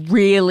around. I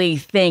really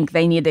think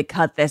they need to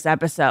cut this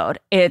episode.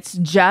 It's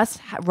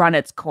just run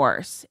its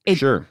course.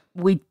 Sure.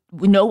 We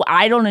know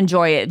I don't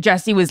enjoy it.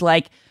 Jesse was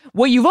like,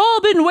 what you've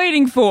all been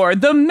waiting for,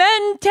 the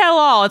Men Tell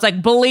All. It's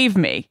like, believe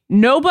me,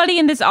 nobody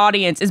in this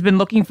audience has been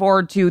looking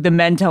forward to the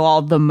Men Tell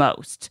All the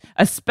most,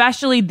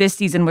 especially this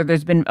season where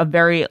there's been a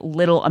very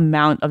little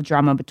amount of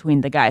drama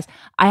between the guys.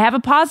 I have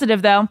a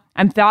positive, though.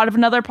 I'm thought of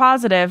another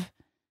positive.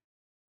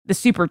 The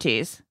super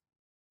tease.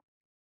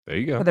 There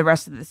you go. For the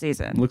rest of the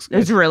season. Looks good.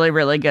 It's really,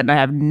 really good. And I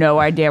have no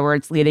idea where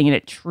it's leading. And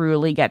it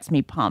truly gets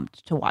me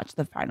pumped to watch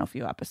the final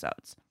few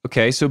episodes.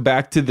 Okay, so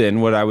back to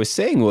then what I was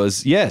saying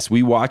was, yes,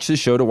 we watch the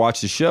show to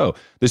watch the show.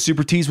 The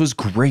super tease was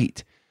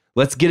great.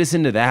 Let's get us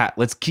into that.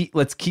 Let's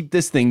keep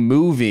this thing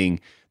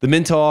moving. The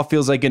Men Tell All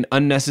feels like an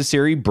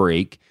unnecessary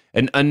break,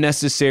 an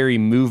unnecessary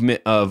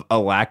movement of a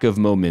lack of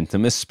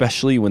momentum,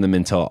 especially when the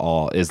Men Tell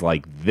All is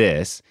like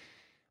this.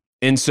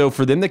 And so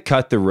for them to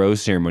cut the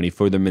rose ceremony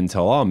for the Men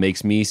Tell All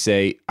makes me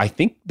say, I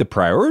think the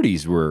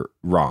priorities were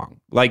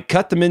wrong. Like,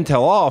 cut the Men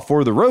Tell All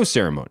for the rose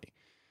ceremony.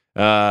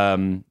 I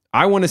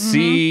want to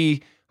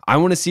see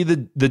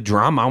the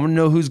drama. I want to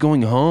know who's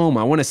going home.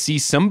 I want to see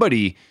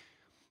somebody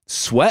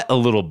sweat a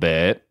little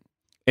bit.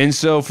 And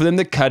so for them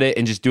to cut it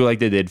and just do it like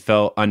they did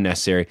felt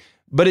unnecessary.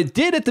 But it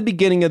did at the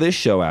beginning of this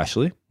show,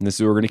 Ashley. And this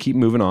is where we're going to keep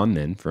moving on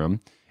then from.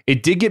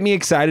 It did get me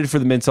excited for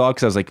the Men Tell All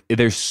because I was like,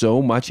 there's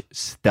so much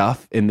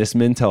stuff in this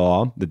Men Tell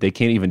All that they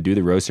can't even do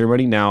the rose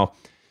ceremony. Now,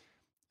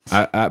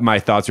 my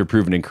thoughts were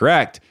proven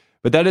incorrect,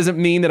 but that doesn't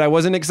mean that I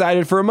wasn't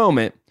excited for a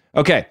moment.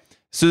 Okay,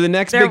 so the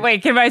next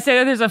Wait, can I say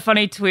that there's a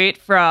funny tweet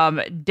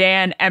from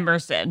Dan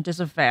Emerson, just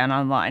a fan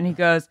online. He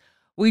goes,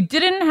 we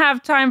didn't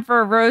have time for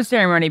a rose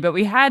ceremony, but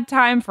we had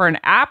time for an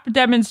app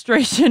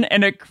demonstration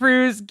and a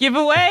cruise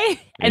giveaway.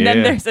 And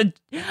then there's a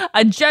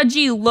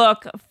judgy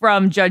look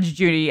from Judge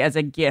Judy as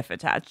a GIF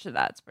attached to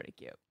that. It's pretty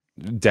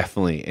cute.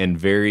 Definitely, and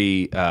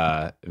very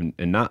and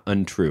not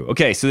untrue.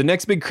 Okay, so the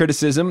next big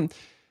criticism,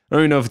 I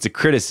don't even know if it's a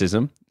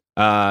criticism,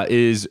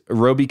 is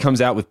Roby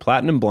comes out with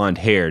platinum blonde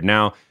hair.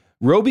 Now,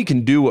 Roby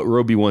can do what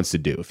Roby wants to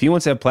do. If he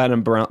wants to have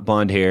platinum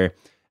blonde hair,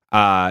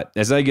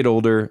 as I get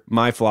older,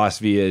 my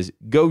philosophy is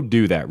go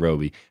do that,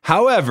 Roby.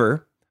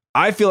 However,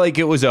 I feel like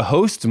it was a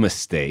host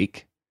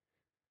mistake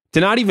to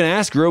not even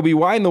ask Roby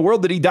why in the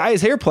world did he dye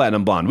his hair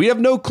platinum blonde. We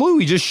have no clue.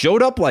 He just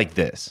showed up like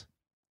this.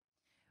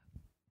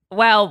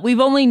 Well,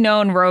 we've only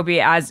known Roby,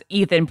 as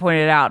Ethan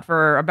pointed out,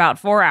 for about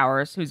 4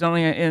 hours, who's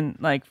only in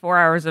like 4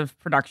 hours of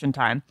production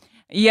time.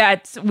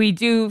 Yet we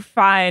do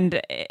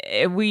find,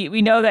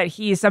 we know that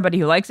he is somebody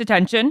who likes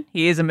attention.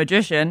 He is a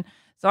magician.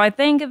 So I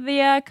think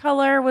the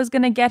color was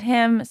going to get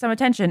him some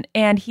attention,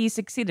 and he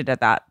succeeded at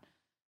that.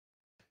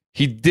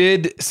 He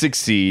did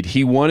succeed.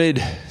 He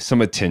wanted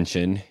some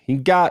attention. He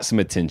got some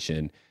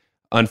attention.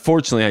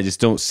 Unfortunately, I just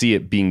don't see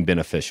it being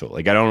beneficial.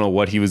 Like, I don't know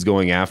what he was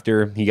going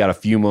after. He got a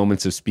few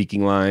moments of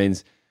speaking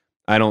lines.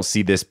 I don't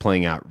see this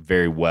playing out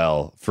very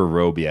well for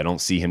Roby. I don't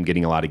see him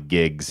getting a lot of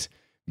gigs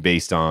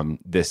based on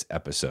this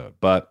episode.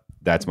 But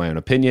that's my own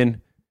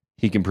opinion.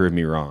 He can prove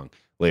me wrong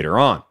later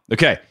on.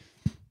 Okay.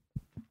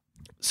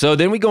 So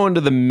then we go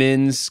into the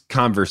men's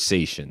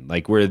conversation,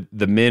 like where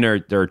the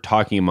men they're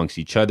talking amongst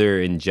each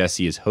other and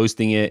Jesse is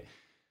hosting it.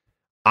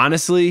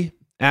 Honestly,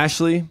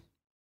 Ashley,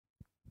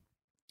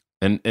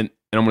 and I'm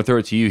going to throw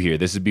it to you here.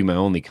 This would be my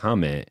only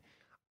comment.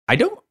 I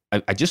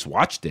just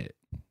watched it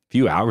a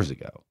few hours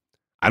ago.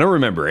 I don't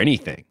remember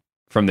anything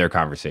from their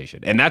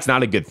conversation, and that's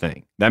not a good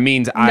thing. That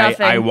means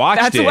I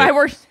watched that's it.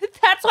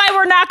 That's why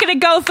we're not going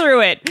to go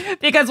through it,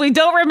 because we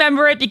don't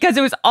remember it, because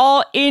it was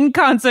all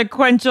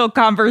inconsequential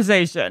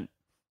conversation.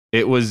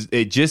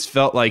 It just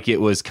felt like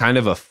it was kind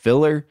of a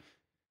filler.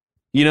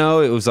 You know,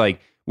 it was like,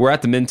 we're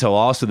at the Men Tell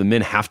All, so the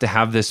men have to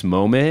have this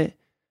moment,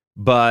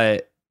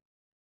 but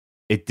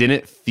it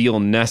didn't feel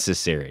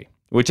necessary,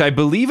 which I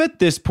believe at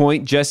this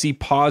point, Jesse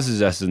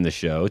pauses us in the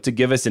show to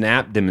give us an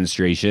app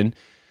demonstration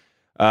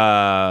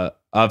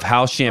of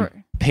how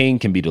champagne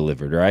can be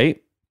delivered,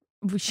 right?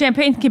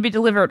 Champagne can be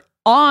delivered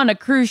on a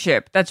cruise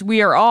ship that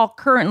we are all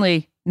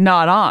currently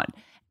not on.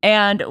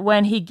 And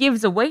when he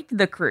gives away to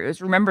the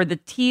cruise, remember the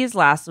tease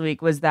last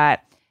week was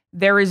that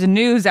there is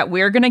news that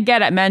we're going to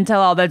get at Men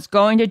Tell All that's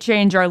going to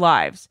change our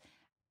lives.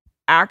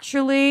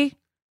 Actually,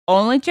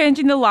 only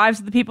changing the lives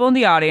of the people in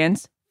the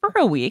audience for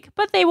a week,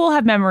 but they will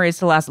have memories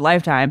to last a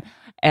lifetime.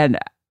 And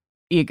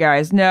you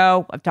guys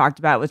know, I've talked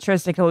about it with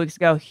Tristan a couple weeks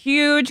ago,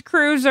 huge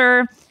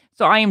cruiser.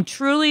 So I am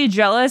truly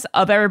jealous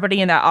of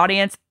everybody in that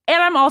audience. And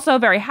I'm also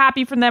very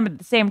happy for them at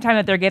the same time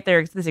that they get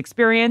this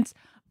experience.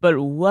 But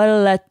what a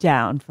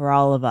letdown for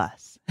all of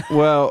us.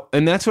 Well,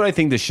 and that's what I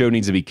think the show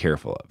needs to be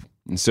careful of.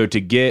 And so to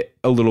get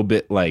a little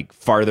bit like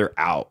farther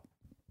out,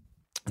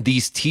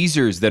 these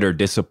teasers that are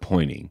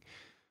disappointing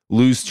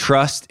lose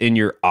trust in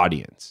your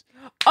audience.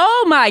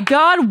 Oh my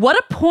God, what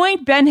a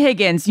point, Ben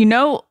Higgins. You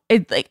know,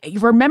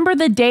 remember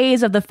the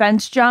days of the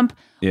fence jump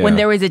when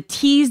there was a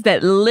tease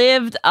that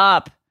lived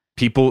up?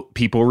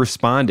 People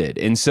responded.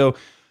 And so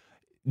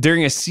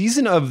during a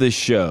season of the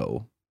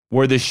show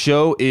where the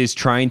show is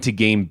trying to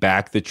gain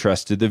back the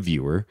trust of the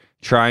viewer,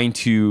 trying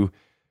to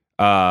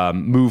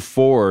move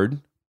forward,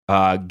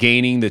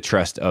 gaining the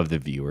trust of the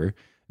viewer,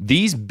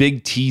 these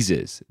big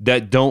teases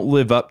that don't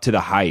live up to the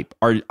hype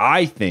are,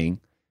 I think,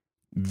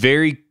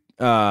 very,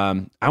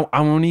 I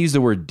want to use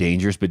the word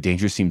dangerous, but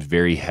dangerous seems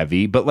very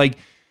heavy. But like,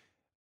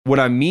 what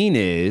I mean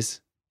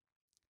is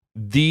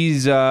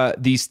these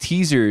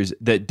teasers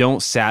that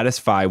don't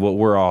satisfy what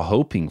we're all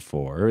hoping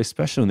for,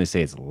 especially when they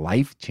say it's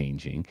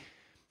life-changing,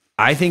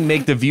 I think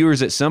make the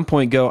viewers at some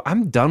point go,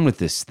 I'm done with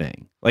this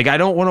thing. Like, I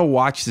don't want to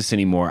watch this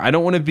anymore. I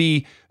don't want to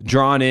be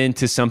drawn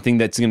into something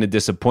that's going to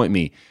disappoint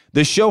me.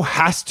 The show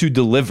has to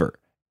deliver.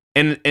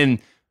 And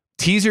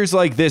teasers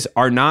like this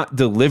are not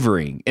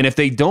delivering. And if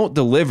they don't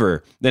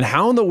deliver, then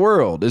how in the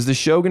world is the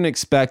show going to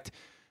expect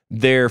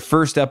their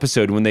first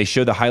episode, when they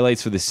show the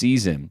highlights for the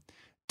season,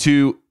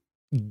 to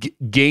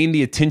gain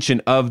the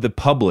attention of the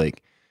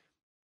public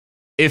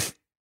if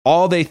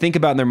all they think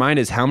about in their mind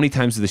is how many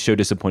times has the show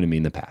disappointed me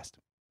in the past?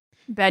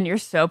 Ben, you're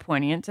so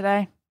poignant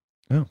today.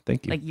 Oh,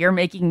 thank you. Like, you're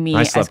making me,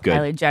 as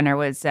Kylie Jenner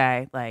would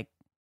say, like,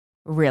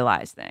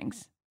 realize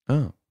things.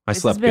 Oh, I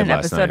slept good last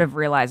night. This has been an episode of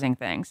realizing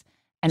things.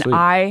 And Sweet.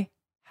 I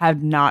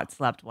have not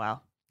slept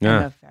well in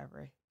Yeah. a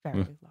very, very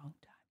long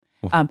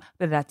time.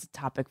 But that's a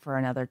topic for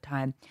another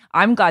time.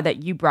 I'm glad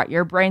that you brought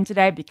your brain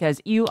today because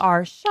you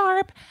are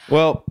sharp.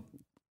 Well,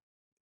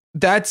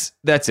 that's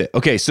it.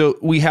 Okay, so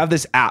we have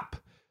this app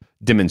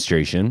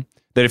demonstration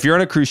that if you're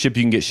on a cruise ship,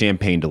 you can get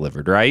champagne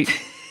delivered, right?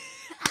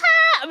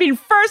 I mean,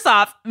 first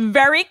off,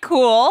 very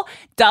cool.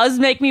 Does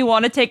make me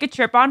want to take a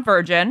trip on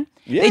Virgin.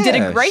 Yeah, they did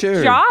a great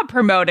sure. job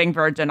promoting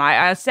Virgin.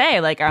 I say,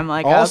 like, I'm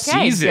like, All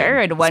okay, season.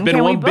 Jared, when it's been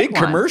can we one book big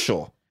one?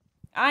 commercial.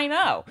 I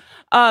know.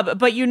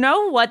 But you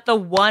know what? The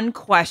one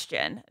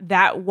question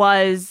that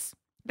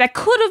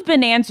could have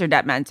been answered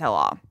at Men Tell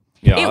All.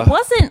 Yeah. It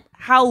wasn't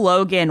how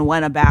Logan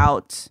went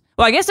about.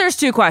 Well, I guess there's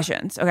two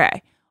questions.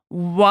 Okay.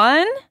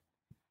 One,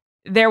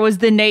 there was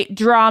the Nate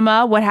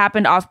drama, what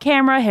happened off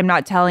camera, him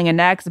not telling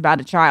an ex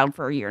about a child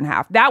for a year and a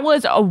half. That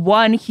was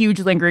one huge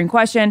lingering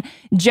question.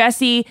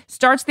 Jesse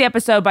starts the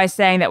episode by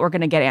saying that we're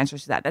going to get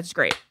answers to that. That's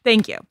great.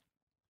 Thank you.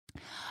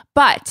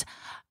 But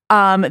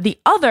the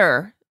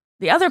other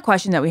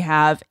question that we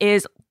have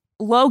is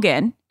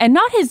Logan, and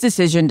not his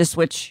decision to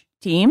switch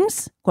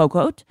teams, quote,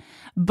 quote,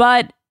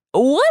 but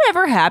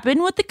whatever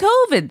happened with the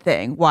COVID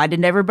thing? Why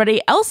didn't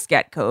everybody else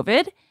get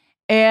COVID?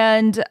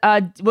 And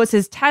was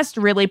his test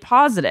really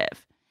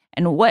positive?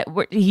 And what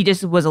he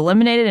just was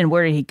eliminated, and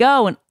where did he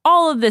go? And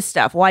all of this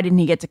stuff. Why didn't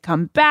he get to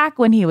come back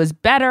when he was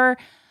better?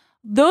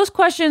 Those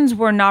questions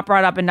were not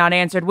brought up and not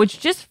answered, which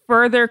just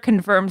further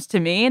confirms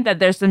to me that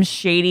there's some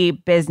shady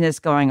business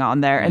going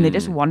on there, and they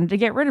just wanted to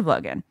get rid of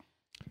Logan.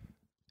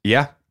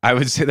 Yeah, I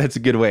would say that's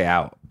a good way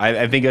out.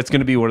 I think that's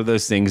going to be one of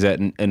those things that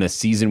in a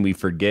season we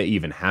forget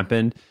even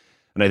happened.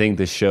 And I think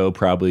the show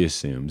probably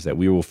assumes that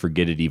we will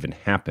forget it even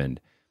happened.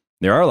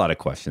 There are a lot of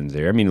questions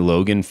there. I mean,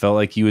 Logan felt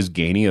like he was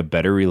gaining a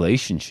better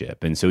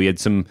relationship. And so he had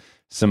some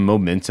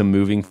momentum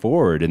moving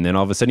forward. And then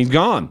all of a sudden he's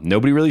gone.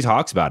 Nobody really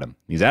talks about him.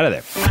 He's out of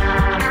there.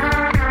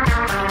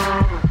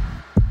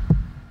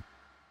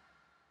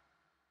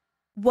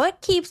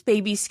 What keeps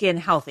baby skin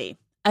healthy?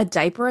 A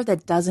diaper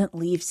that doesn't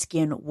leave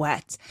skin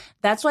wet.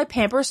 That's why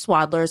Pampers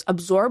Swaddlers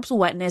absorbs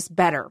wetness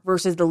better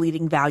versus the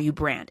leading value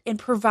brand and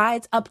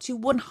provides up to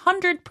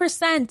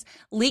 100%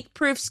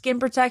 leak-proof skin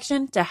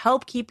protection to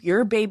help keep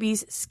your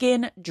baby's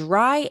skin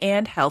dry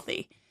and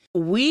healthy.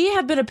 We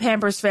have been a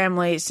Pampers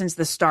family since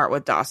the start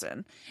with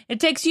Dawson. It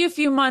takes you a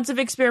few months of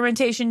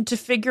experimentation to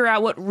figure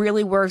out what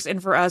really works,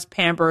 and for us,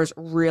 Pampers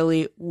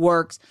really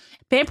works.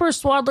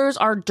 Pampers Swaddlers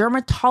are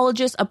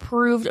dermatologist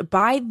approved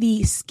by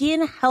the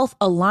Skin Health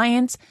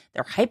Alliance.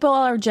 They're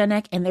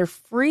hypoallergenic and they're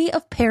free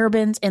of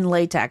parabens and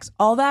latex.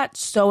 All that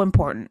so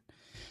important.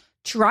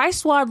 Try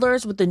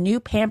Swaddlers with the new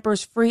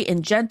Pampers Free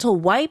and Gentle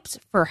wipes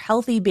for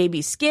healthy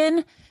baby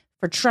skin.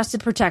 For trusted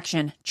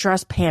protection,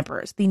 trust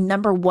Pampers, the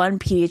 #1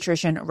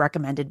 pediatrician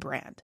recommended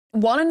brand.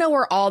 Want to know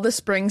where all the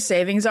spring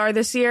savings are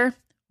this year?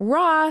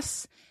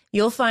 Ross.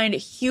 You'll find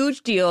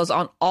huge deals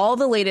on all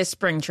the latest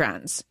spring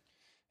trends.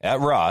 At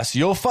Ross,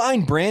 you'll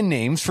find brand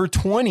names for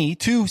 20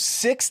 to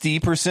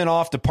 60%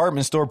 off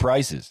department store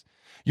prices.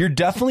 You're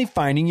definitely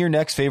finding your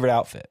next favorite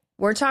outfit.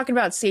 We're talking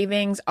about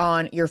savings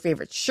on your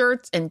favorite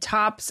shirts and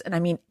tops, and I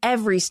mean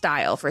every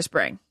style for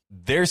spring.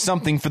 There's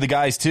something for the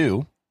guys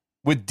too,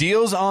 with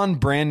deals on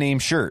brand name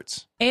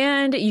shirts.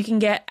 And you can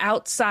get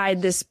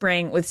outside this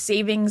spring with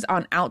savings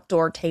on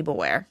outdoor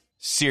tableware.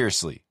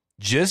 Seriously,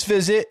 just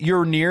visit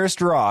your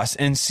nearest Ross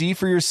and see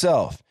for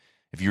yourself.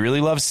 If you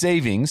really love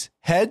savings,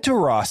 head to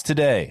Ross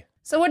today.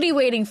 So what are you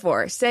waiting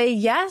for? Say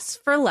yes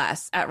for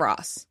less at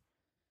Ross.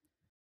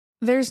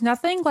 There's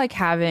nothing like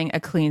having a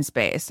clean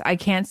space. I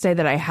can't say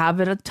that I have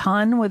it a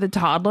ton with a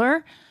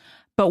toddler,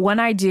 but when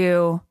I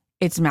do,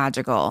 it's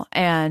magical.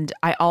 And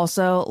I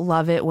also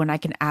love it when I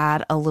can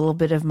add a little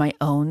bit of my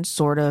own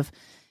sort of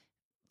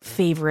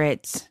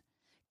favorite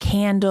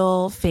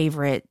candle,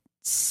 favorite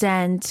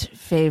scent,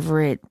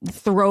 favorite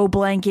throw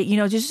blanket,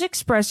 just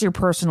express your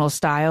personal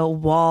style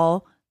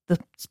while the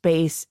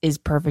space is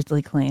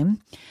perfectly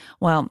clean.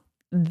 Well,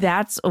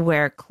 that's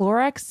where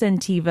Clorox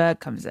Scentiva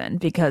comes in,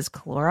 because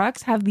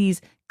Clorox have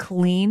these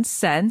clean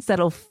scents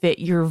that'll fit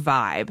your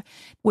vibe.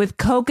 With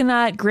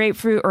coconut,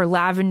 grapefruit, or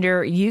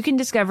lavender, you can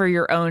discover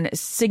your own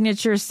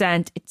signature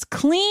scent. It's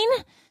clean,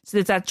 so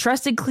it's that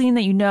trusted clean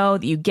that you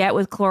get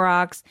with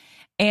Clorox,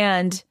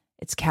 and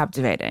it's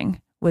captivating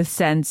with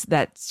scents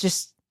that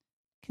just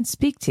can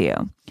speak to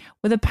you.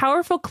 With a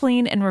powerful,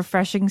 clean, and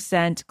refreshing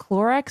scent,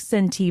 Clorox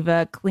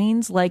Scentiva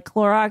cleans like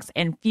Clorox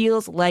and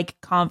feels like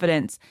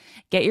confidence.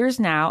 Get yours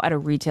now at a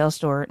retail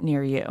store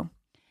near you.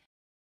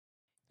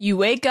 You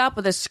wake up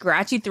with a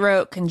scratchy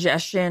throat,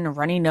 congestion,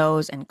 runny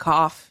nose, and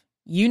cough.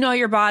 You know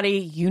your body.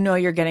 You know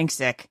you're getting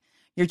sick.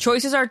 Your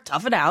choices are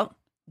tough it out,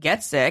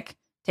 get sick,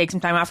 take some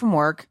time out from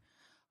work,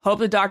 hope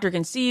the doctor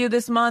can see you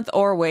this month,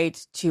 or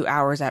wait 2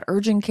 hours at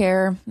urgent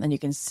care. Then you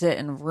can sit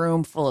in a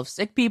room full of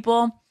sick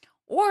people.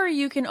 Or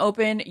you can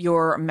open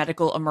your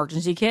medical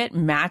emergency kit,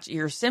 match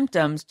your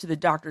symptoms to the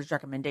doctor's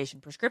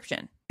recommendation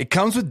prescription. It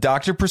comes with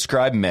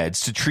doctor-prescribed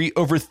meds to treat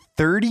over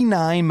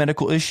 39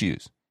 medical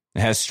issues. It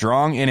has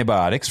strong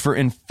antibiotics for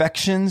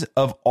infections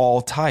of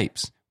all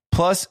types,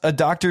 plus a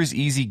doctor's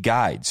easy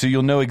guide, so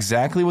you'll know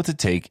exactly what to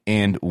take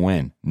and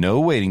when. No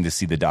waiting to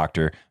see the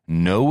doctor,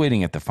 no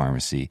waiting at the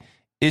pharmacy.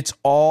 It's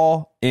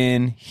all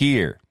in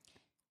here.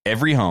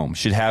 Every home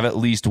should have at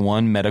least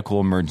one medical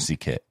emergency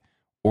kit.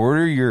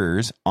 Order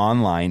yours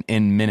online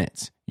in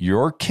minutes.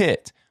 Your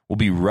kit will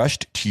be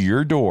rushed to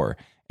your door,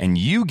 and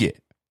you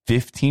get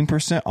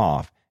 15%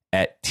 off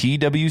at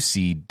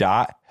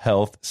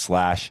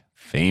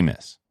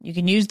twc.health/famous. You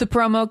can use the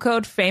promo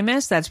code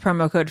FAMOUS. That's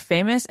promo code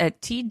FAMOUS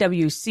at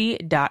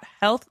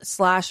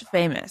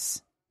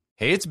twc.health/famous.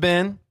 Hey, it's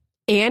Ben.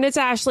 And it's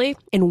Ashley,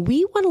 and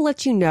we want to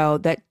let you know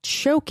that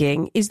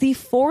choking is the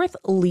 4th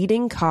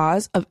leading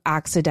cause of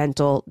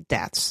accidental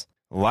deaths.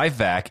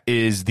 LifeVac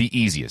is the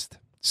easiest,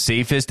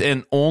 safest,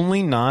 and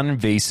only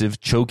non-invasive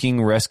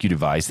choking rescue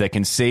device that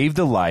can save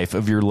the life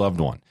of your loved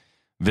one.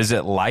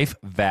 Visit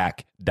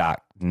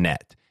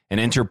lifevac.net and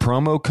enter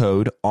promo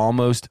code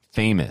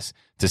ALMOSTFAMOUS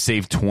to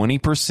save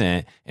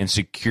 20% and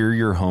secure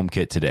your home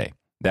kit today.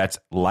 That's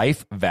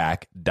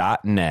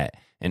lifevac.net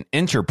and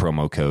enter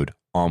promo code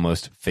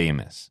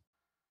ALMOSTFAMOUS.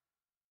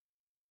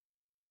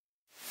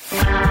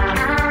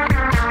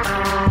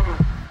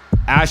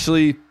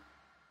 Ashley,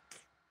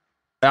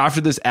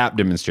 after this app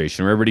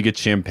demonstration where everybody gets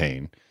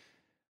champagne,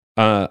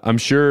 I'm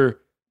sure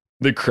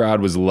the crowd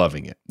was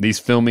loving it.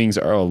 These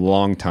filmings are a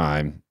long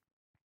time.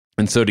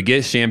 And so to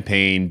get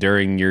champagne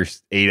during your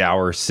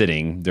 8-hour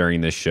sitting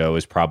during this show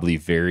is probably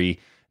very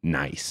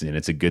nice. And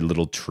it's a good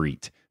little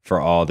treat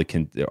for all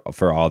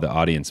the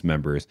audience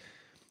members.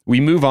 We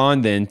move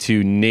on then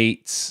to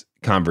Nate's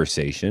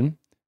conversation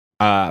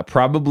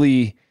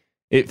probably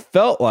it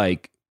felt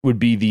like would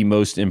be the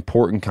most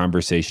important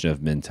conversation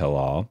of Men Tell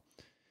All.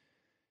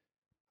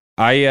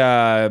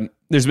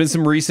 There's been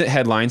some recent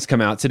headlines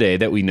come out today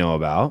that we know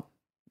about.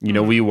 You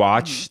know, we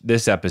watch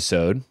this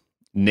episode.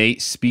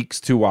 Nate speaks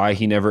to why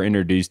he never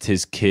introduced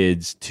his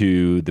kids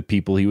to the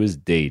people he was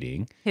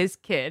dating. His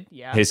kid,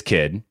 yeah. His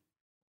kid.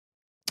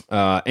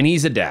 And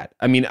he's a dad.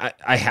 I mean,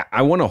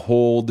 I want to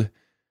hold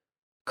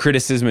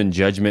criticism and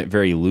judgment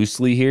very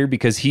loosely here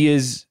because he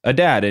is a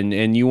dad,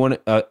 and you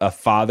want a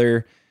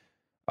father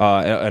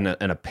and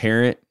a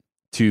parent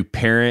to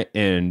parent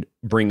and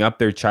bring up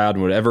their child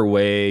in whatever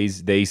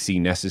ways they see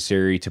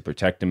necessary to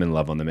protect them and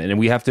love on them. And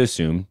we have to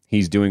assume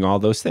he's doing all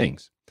those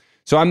things.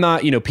 So I'm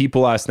not,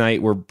 people last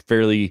night were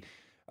fairly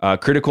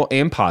critical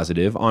and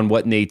positive on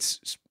what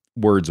Nate's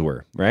words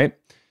were, right?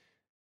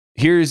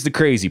 Here's the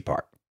crazy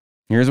part.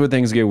 Here's where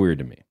things get weird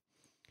to me.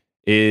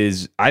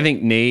 Is I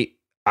think Nate,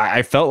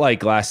 I felt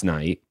like last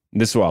night,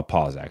 this is where I'll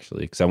pause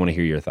actually, because I want to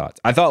hear your thoughts.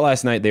 I thought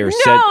last night they were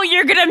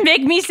you're going to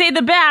make me say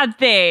the bad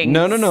thing.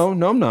 No,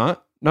 I'm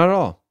not. Not at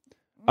all.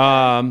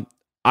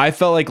 I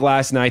felt like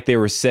last night they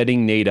were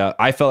setting Nate up.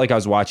 I felt like I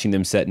was watching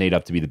them set Nate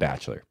up to be the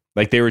Bachelor.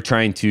 Like they were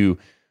trying to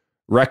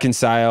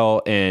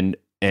reconcile and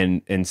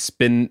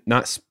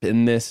not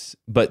spin this,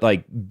 but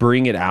like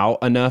bring it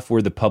out enough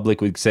where the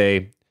public would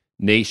say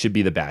Nate should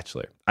be the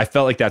Bachelor. I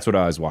felt like that's what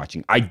I was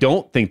watching. I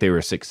don't think they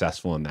were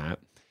successful in that.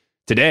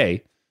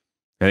 Today,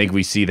 I think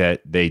we see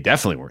that they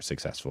definitely weren't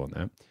successful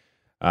in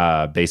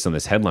that, based on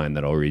this headline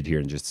that I'll read here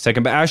in just a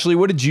second. But Ashley,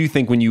 what did you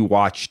think when you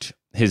watched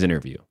his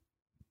interview?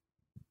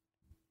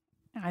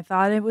 I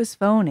thought it was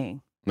phony.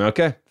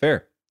 Okay,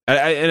 fair.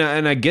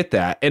 And I get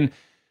that. And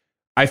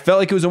I felt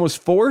like it was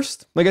almost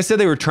forced. Like I said,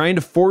 they were trying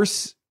to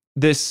force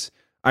this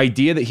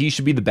idea that he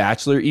should be the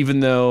Bachelor, even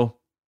though,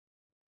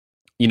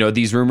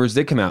 these rumors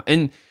did come out.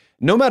 And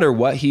no matter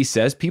what he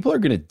says, people are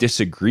going to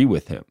disagree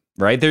with him,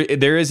 right?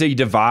 There is a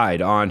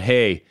divide on,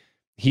 hey,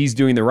 he's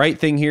doing the right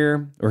thing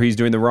here or he's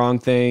doing the wrong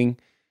thing.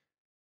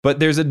 But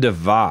there's a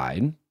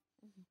divide.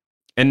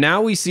 And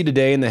now we see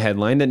today in the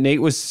headline that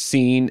Nate was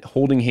seen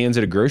holding hands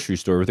at a grocery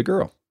store with a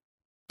girl.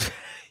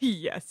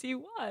 Yes, he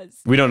was.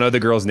 We don't know the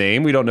girl's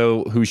name. We don't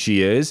know who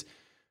she is.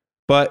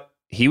 But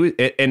he was,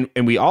 and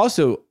we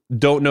also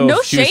don't know. No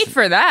if she shade was,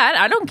 for that.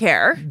 I don't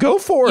care. Go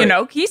for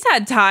it. He's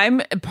had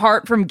time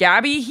apart from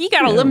Gabby. He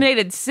got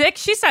eliminated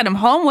 6. She sent him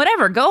home.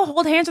 Whatever. Go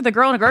hold hands with a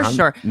girl in a grocery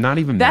store. Not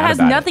even that mad has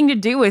about nothing to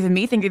do with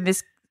me thinking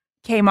this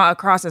came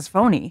across as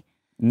phony.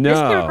 No, this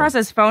came across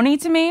as phony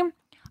to me.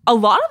 A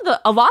lot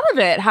of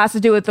it has to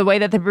do with the way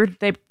that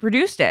they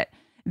produced it.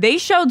 They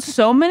showed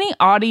so many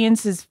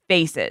audiences'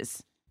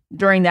 faces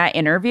during that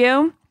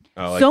interview.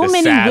 Oh, like so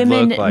many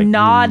women look, like,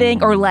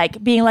 nodding or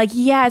like being like,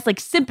 yes, like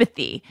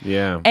sympathy.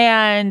 Yeah.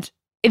 And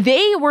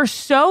they were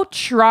so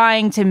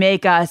trying to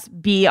make us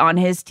be on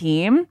his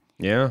team.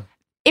 Yeah.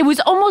 It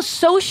was almost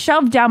so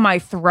shoved down my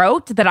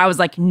throat that I was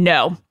like,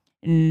 no,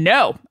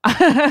 you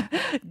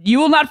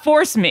will not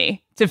force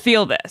me to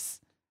feel this.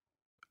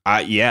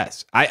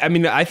 Yes. I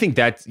mean, I think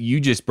that you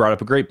just brought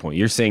up a great point.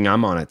 You're saying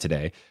I'm on it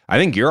today. I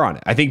think you're on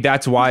it. I think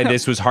that's why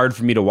this was hard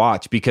for me to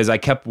watch, because I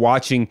kept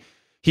watching.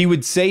 He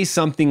would say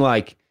something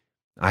like,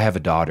 I have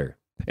a daughter.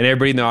 And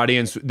everybody in the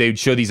audience, they'd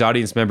show these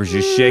audience members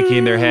just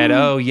shaking their head.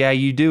 Oh, yeah,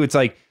 you do. It's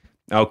like,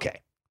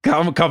 okay,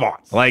 come on.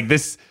 Like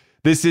this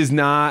is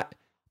not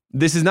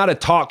a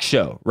talk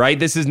show, right?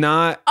 This is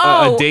not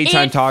a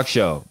daytime talk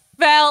show.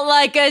 Felt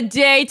like a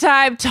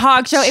daytime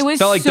talk show. It was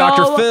felt like so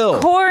Dr. Phil.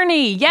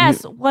 Corny.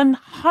 Yes,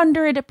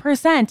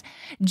 100%.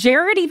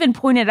 Jared even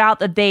pointed out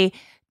that they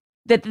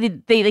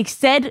like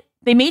said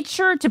they made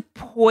sure to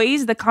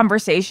poise the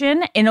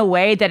conversation in a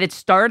way that it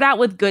started out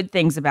with good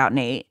things about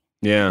Nate.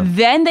 Yeah.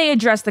 Then they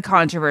addressed the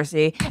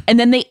controversy, and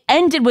then they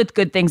ended with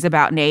good things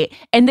about Nate.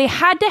 And they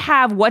had to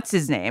have, what's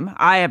his name?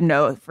 I have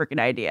no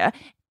freaking idea.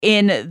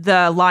 In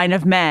the line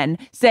of men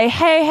say,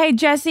 hey,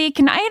 Jesse,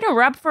 can I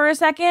interrupt for a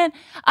second?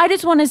 I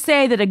just want to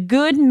say that a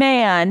good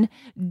man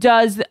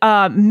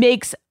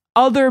makes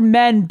other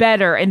men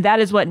better. And that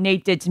is what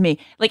Nate did to me.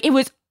 Like, it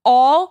was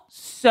all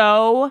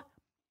so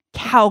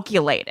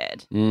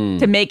calculated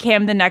to make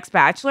him the next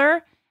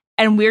Bachelor.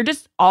 And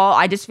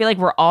I just feel like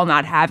we're all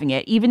not having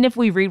it. Even if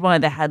we read one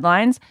of the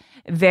headlines,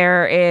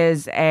 there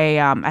is a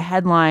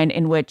headline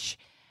in which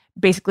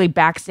basically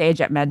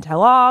backstage at Men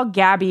Tell All,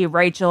 Gabby,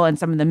 Rachel, and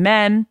some of the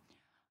men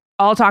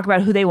all talk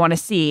about who they want to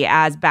see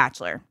as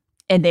Bachelor.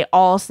 And they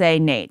all say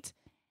Nate.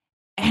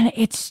 And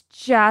it's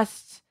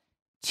just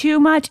too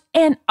much.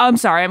 And I'm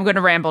sorry, I'm going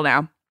to ramble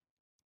now.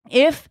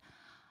 If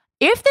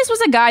this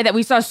was a guy that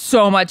we saw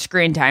so much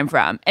screen time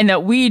from and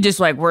that we just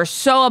like were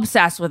so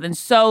obsessed with and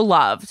so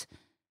loved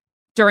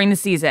during the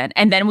season,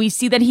 and then we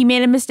see that he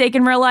made a mistake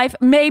in real life,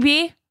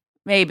 maybe.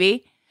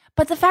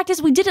 But the fact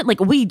is we didn't,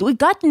 like, we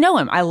got to know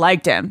him. I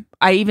liked him.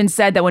 I even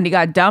said that when he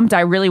got dumped,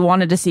 I really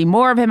wanted to see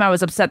more of him. I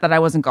was upset that I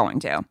wasn't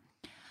going to.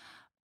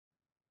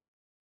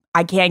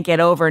 I can't get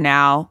over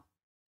now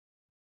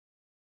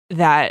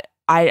that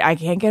I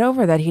can't get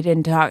over that he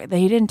didn't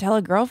tell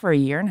a girl for a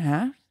year and a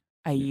half.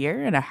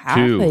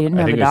 2. That he didn't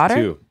have a daughter.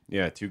 2.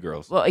 Yeah, 2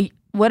 girls. Well,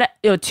 what?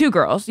 2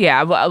 girls.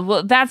 Yeah.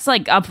 Well, that's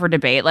like up for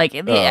debate. Like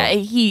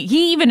he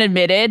even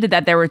admitted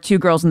that there were 2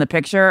 girls in the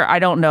picture. I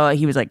don't know.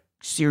 He was like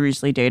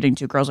seriously dating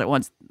 2 girls at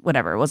once.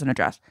 Whatever. It wasn't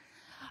addressed.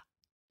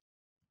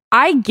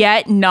 I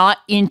get not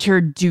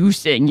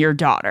introducing your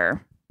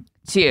daughter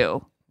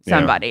to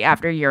somebody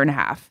after a year and a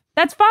half.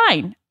 That's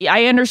fine.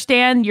 I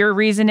understand your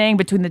reasoning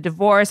between the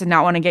divorce and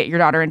not want to get your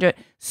daughter into it.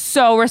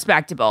 So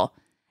respectable.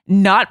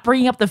 Not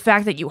bringing up the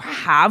fact that you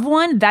have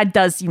one, that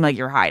does seem like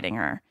you're hiding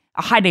her.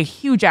 Hiding a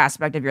huge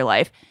aspect of your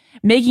life.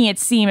 Making it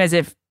seem as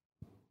if,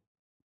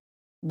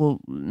 well,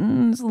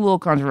 it's a little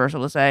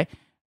controversial to say,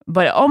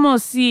 but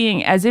almost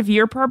seeing as if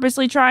you're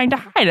purposely trying to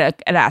hide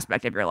an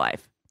aspect of your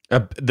life.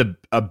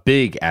 A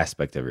big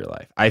aspect of your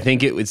life. I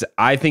think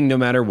no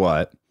matter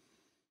what,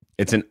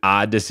 it's an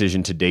odd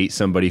decision to date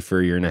somebody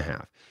for a year and a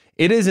half.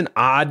 It is an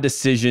odd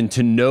decision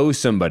to know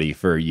somebody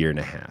for a year and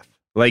a half.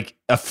 Like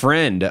a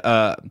friend,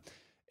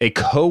 a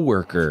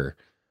coworker,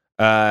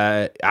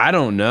 I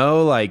don't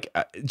know, like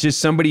just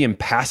somebody in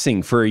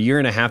passing for a year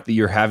and a half that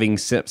you're having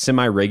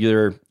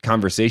semi-regular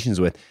conversations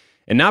with,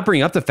 and not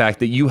bring up the fact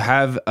that you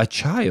have a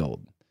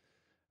child.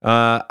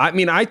 I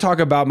mean, I talk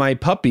about my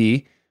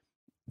puppy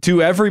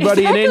to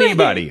everybody and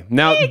anybody.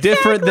 Now,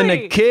 different than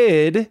a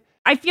kid.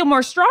 I feel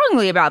more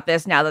strongly about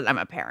this now that I'm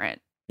a parent.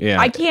 Yeah.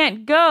 I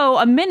can't go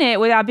a minute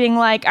without being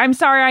like, I'm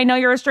sorry, I know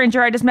you're a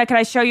stranger I just met. Can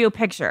I show you a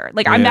picture?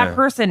 Like, I'm that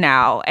person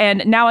now.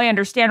 And now I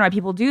understand why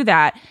people do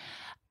that.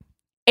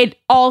 It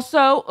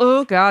also,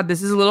 oh God,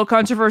 this is a little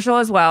controversial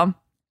as well.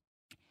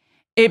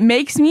 It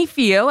makes me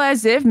feel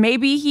as if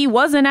maybe he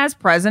wasn't as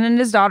present in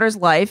his daughter's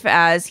life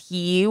as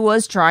he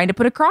was trying to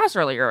put across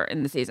earlier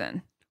in the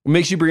season. It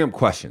makes you bring up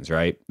questions,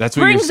 right? That's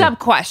what brings up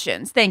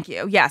questions. Thank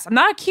you. Yes, I'm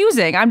not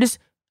accusing. I'm just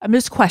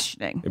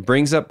questioning. It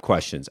brings up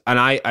questions. And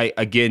I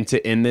again,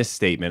 to end this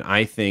statement,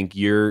 I think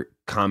your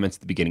comments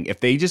at the beginning, if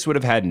they just would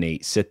have had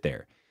Nate sit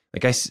there,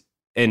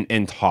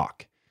 and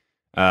talk,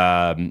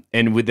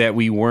 and with that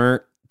we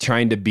weren't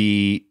trying to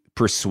be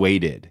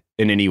persuaded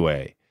in any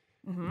way,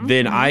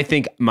 then I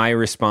think my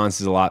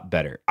response is a lot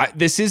better.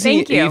 This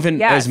isn't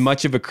even as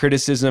much of a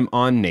criticism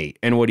on Nate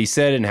and what he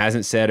said and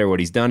hasn't said, or what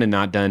he's done and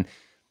not done.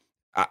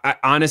 I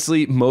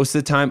honestly, most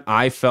of the time,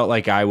 I felt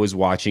like I was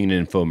watching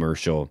an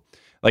infomercial.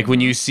 Like when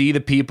you see the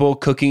people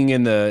cooking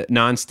in the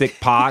nonstick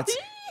pots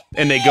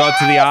and they go up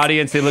to the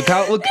audience, they look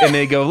and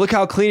they go, look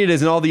how clean it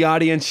is. And all the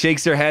audience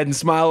shakes their head and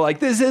smile like,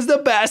 this is the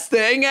best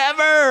thing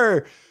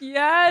ever.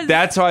 Yes.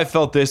 That's how I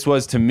felt this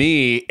was to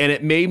me. And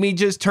it made me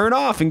just turn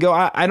off and go,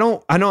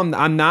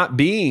 I'm not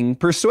being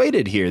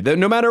persuaded here.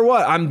 No matter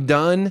what, I'm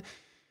done.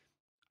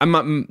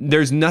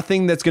 There's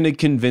nothing that's going to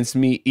convince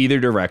me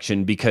either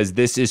direction, because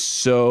this is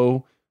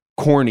so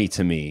corny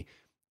to me,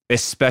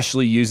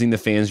 especially using the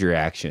fans'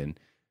 reaction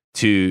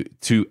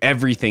to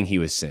everything he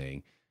was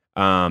saying.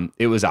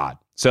 It was odd.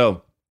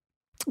 So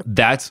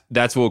that's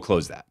we'll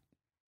close that.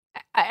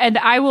 And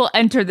I will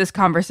enter this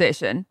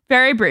conversation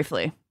very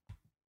briefly.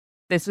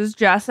 This was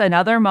just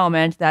another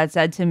moment that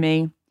said to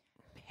me,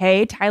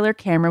 pay Tyler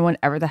Cameron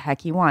whenever the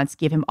heck he wants.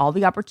 Give him all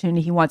the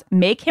opportunity he wants.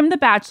 Make him the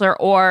Bachelor,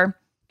 or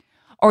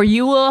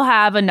you will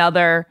have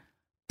another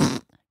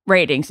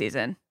rating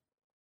season.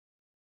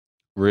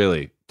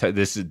 Really?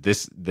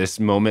 This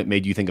moment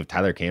made you think of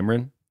Tyler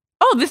Cameron?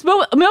 Oh,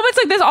 moments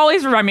like this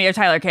always remind me of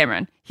Tyler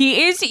Cameron.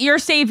 He is your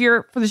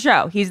savior for the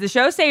show. He's the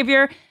show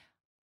savior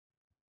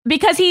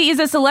because he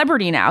is a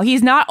celebrity now.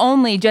 He's not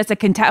only just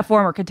a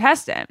former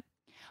contestant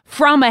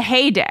from a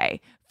heyday,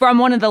 from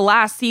one of the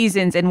last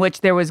seasons in which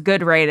there was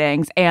good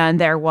ratings and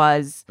there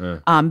was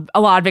a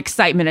lot of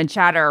excitement and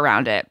chatter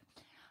around it.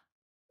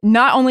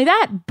 Not only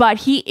that, but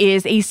he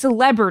is a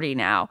celebrity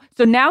now.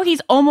 So now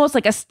he's almost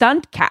like a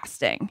stunt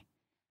casting.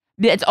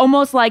 It's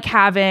almost like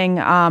having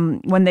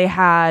when they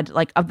had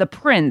like of The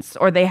Prince,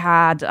 or they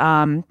had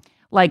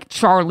like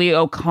Charlie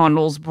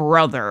O'Connell's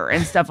brother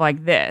and stuff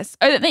like this.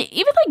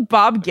 Even like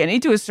Bob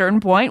Guiney to a certain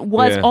point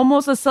was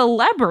almost a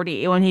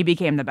celebrity when he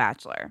became The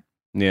Bachelor.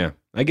 Yeah,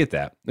 I get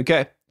that.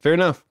 Okay, fair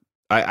enough.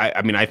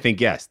 I mean, I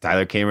think yes,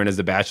 Tyler Cameron as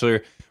The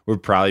Bachelor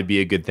would probably be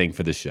a good thing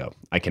for the show.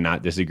 I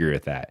cannot disagree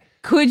with that.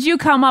 Could you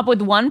come up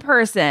with one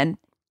person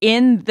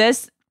in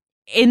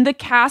the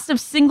cast of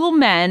single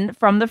men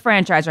from the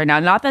franchise right now,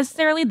 not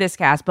necessarily this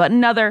cast, but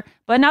another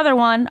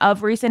one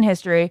of recent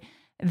history,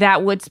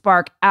 that would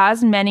spark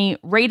as many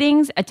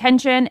ratings,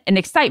 attention, and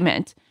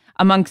excitement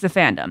amongst the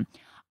fandom?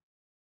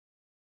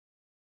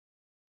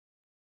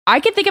 I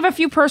can think of a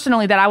few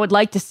personally that I would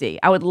like to see.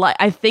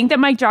 I think that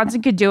Mike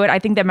Johnson could do it. I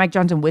think that Mike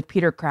Johnson with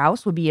Peter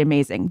Krause would be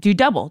amazing. Do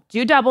double.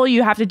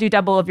 You have to do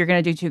double if you're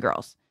going to do 2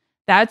 girls.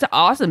 That's an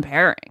awesome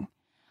pairing.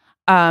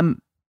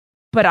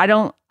 But I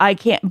don't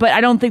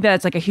think that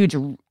it's like a huge,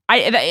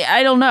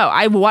 I don't know.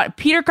 I want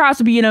Peter Krause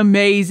to be an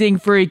amazing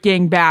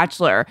freaking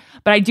Bachelor,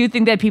 but I do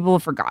think that people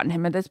have forgotten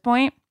him at this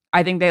point.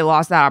 I think they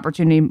lost that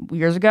opportunity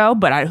years ago,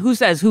 but who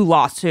says who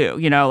lost who?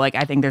 You know, like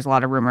I think there's a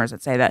lot of rumors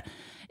that say that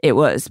it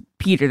was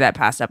Peter that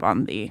passed up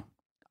on the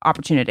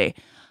opportunity.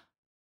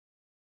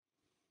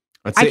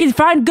 I can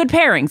find good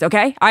pairings,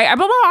 okay?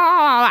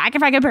 I can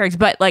find good pairings,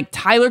 but like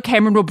Tyler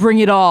Cameron will bring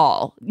it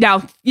all.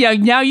 Now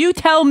you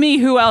tell me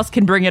who else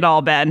can bring it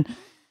all, Ben.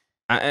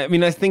 I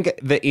mean, I think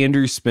the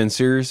Andrew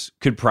Spencers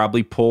could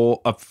probably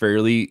pull a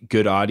fairly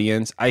good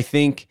audience. I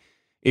think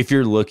if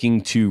you're looking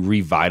to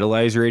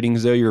revitalize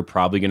ratings, though, you're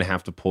probably going to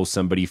have to pull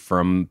somebody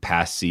from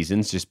past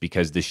seasons just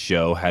because the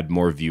show had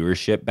more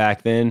viewership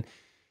back then.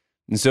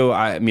 And so,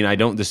 I mean, I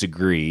don't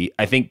disagree.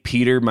 I think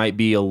Peter might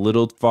be a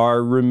little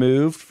far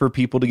removed for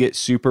people to get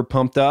super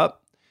pumped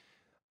up.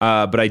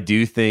 But I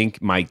do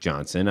think Mike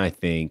Johnson, I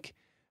think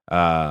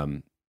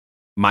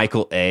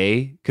Michael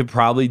A. could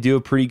probably do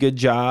a pretty good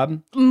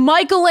job.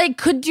 Michael A.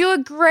 could do a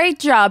great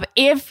job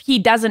if he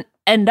doesn't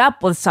end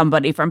up with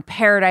somebody from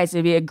Paradise.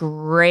 It'd be a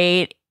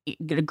great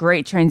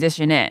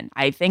transition in.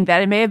 I think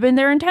that it may have been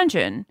their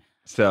intention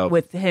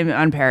with him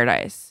on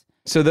Paradise.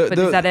 But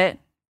is that it?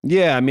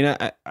 Yeah, I mean,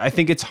 I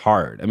think it's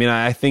hard. I mean,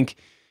 I think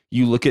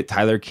you look at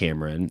Tyler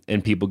Cameron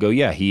and people go,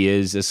 yeah, he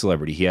is a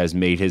celebrity. He has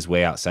made his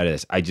way outside of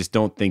this. I just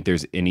don't think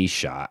there's any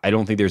shot. I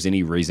don't think there's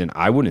any reason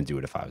I wouldn't do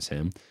it if I was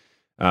him.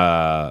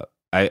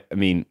 I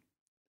mean,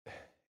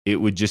 it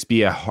would just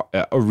be a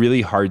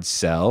really hard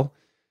sell.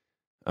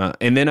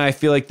 And then I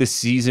feel like the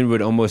season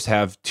would almost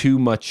have too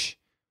much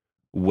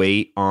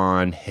weight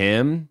on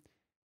him.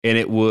 And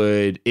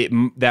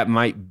that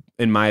might,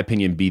 in my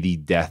opinion, be the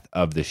death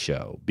of the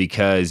show,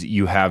 because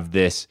you have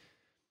this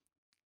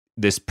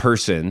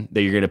person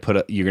that you're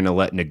going to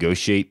let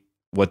negotiate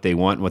what they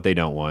want and what they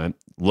don't want,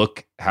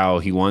 look how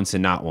he wants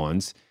and not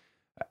wants.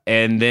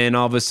 And then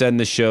all of a sudden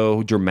the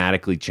show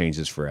dramatically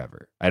changes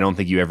forever. I don't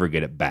think you ever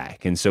get it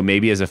back. And so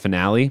maybe as a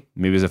finale,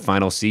 maybe as a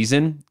final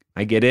season,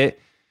 I get it.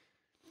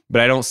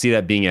 But I don't see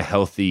that being a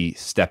healthy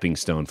stepping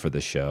stone for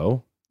the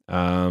show.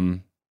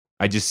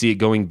 I just see it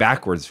going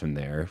backwards from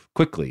there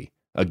quickly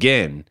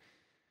again.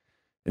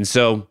 And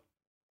so,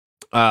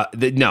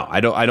 no,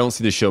 I don't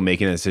see the show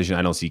making that decision.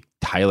 I don't see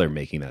Tyler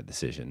making that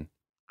decision.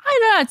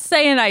 I'm not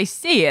saying I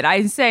see it.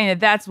 I'm saying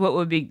that that's what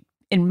would be,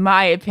 in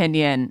my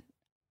opinion,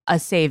 a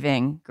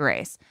saving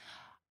grace.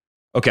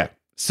 Okay,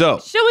 so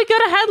should we go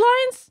to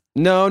headlines?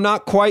 No,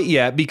 not quite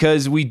yet,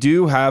 because we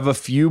do have a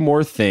few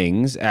more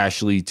things,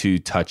 Ashley, to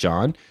touch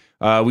on.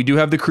 We do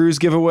have the cruise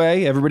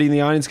giveaway. Everybody in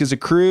the audience gets a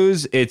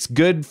cruise. It's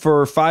good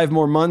for 5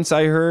 more months,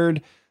 I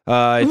heard.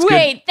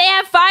 Wait, they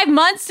have 5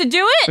 months to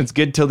do it? It's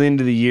good till the end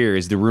of the year,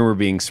 is the rumor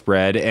being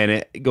spread, and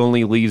it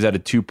only leaves out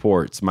of 2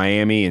 ports,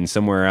 Miami and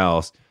somewhere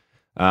else.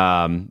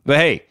 But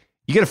hey,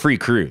 you get a free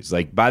cruise.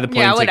 Like, buy the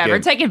plane ticket. Yeah, whatever.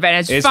 Take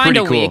advantage. It's find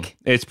a cool. week.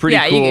 It's pretty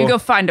cool. Yeah, you can go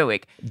find a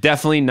week.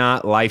 Definitely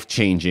not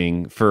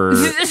life-changing for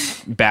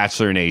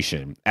Bachelor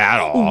Nation at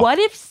all. What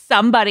if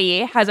somebody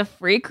has a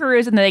free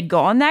cruise and they go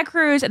on that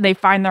cruise and they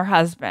find their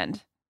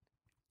husband?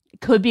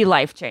 It could be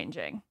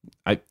life-changing.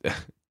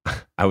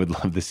 I would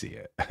love to see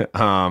it.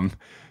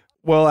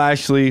 Well,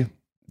 Ashley,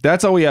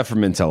 that's all we have from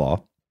Intel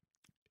All.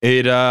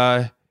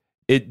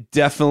 It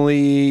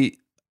definitely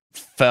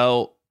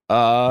felt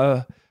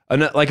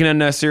like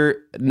an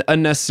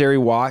unnecessary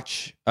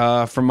watch,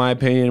 from my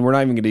opinion. We're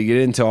not even going to get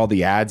into all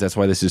the ads. That's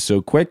why this is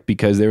so quick,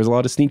 because there was a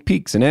lot of sneak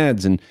peeks and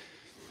ads and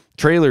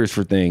trailers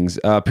for things.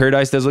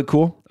 Paradise does look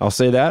cool. I'll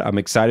say that. I'm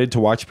excited to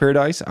watch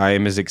Paradise. I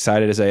am as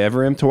excited as I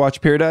ever am to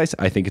watch Paradise.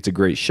 I think it's a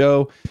great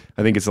show.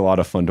 I think it's a lot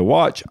of fun to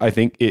watch. I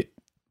think it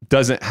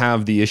doesn't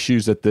have the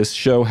issues that this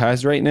show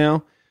has right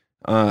now.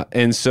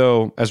 And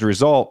so as a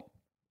result,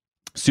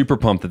 super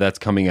pumped that that's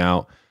coming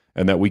out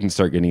and that we can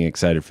start getting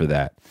excited for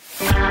that.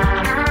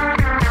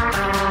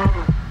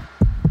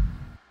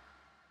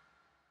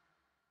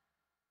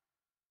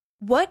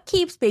 What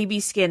keeps baby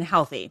skin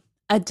healthy?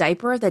 A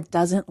diaper that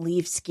doesn't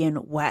leave skin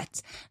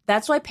wet.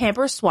 That's why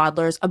Pampers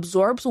Swaddlers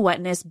absorbs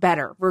wetness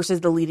better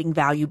versus the leading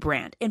value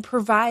brand and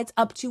provides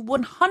up to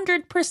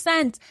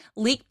 100%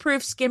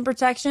 leak-proof skin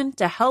protection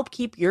to help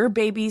keep your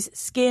baby's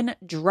skin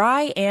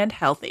dry and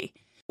healthy.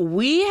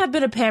 We have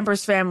been a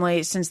Pampers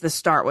family since the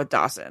start with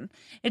Dawson.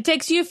 It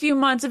takes you a few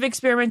months of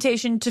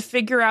experimentation to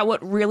figure out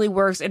what really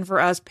works, and for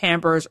us,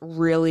 Pampers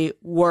really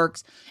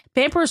works.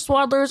 Pampers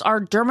Swaddlers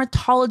are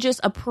dermatologist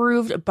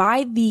approved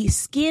by the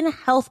Skin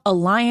Health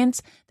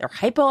Alliance. They're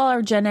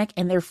hypoallergenic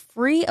and they're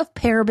free of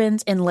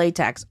parabens and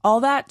latex.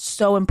 All that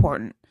so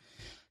important.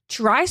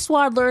 Try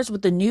Swaddlers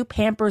with the new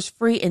Pampers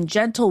Free and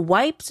Gentle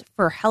wipes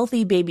for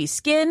healthy baby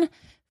skin.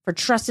 For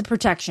trusted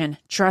protection,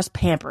 trust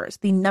Pampers,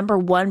 the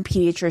 #1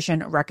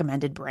 pediatrician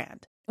recommended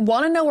brand.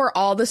 Want to know where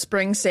all the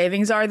spring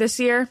savings are this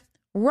year?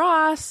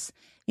 Ross.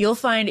 You'll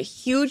find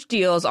huge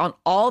deals on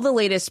all the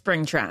latest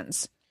spring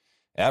trends.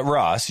 At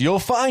Ross, you'll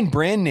find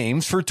brand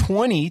names for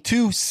 20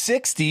 to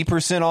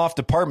 60% off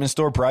department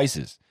store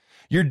prices.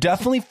 You're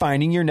definitely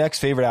finding your next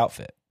favorite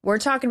outfit. We're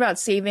talking about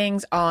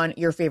savings on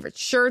your favorite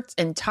shirts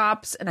and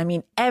tops, and I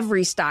mean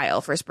every style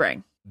for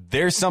spring.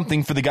 There's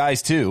something for the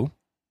guys too,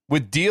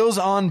 with deals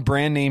on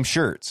brand name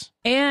shirts.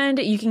 And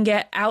you can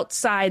get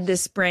outside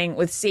this spring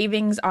with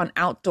savings on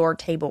outdoor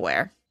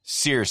tableware.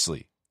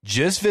 Seriously,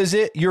 just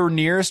visit your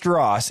nearest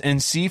Ross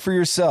and see for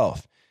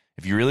yourself.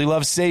 If you really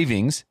love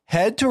savings,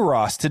 head to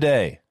Ross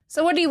today.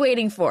 So what are you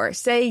waiting for?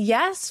 Say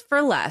yes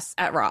for less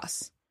at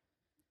Ross.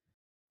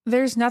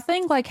 There's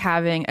nothing like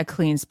having a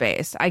clean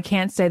space. I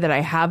can't say that I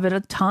have it a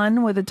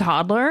ton with a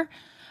toddler,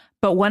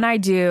 but when I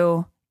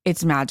do,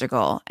 it's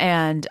magical.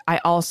 And I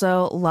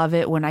also love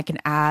it when I can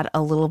add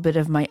a little bit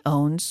of my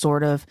own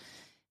sort of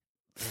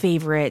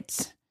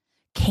favorite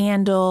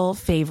candle,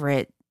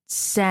 favorite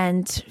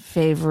scent,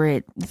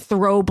 favorite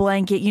throw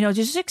blanket,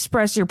 just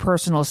express your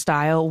personal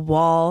style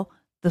while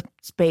the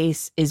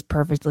space is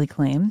perfectly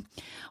clean.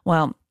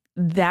 Well,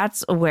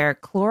 that's where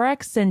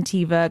Clorox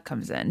Scentiva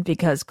comes in,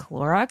 because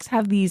Clorox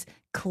have these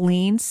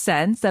clean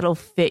scents that'll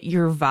fit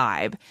your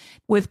vibe.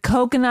 With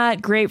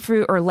coconut,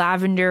 grapefruit, or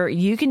lavender,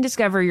 you can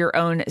discover your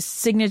own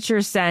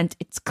signature scent.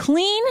 It's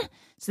clean,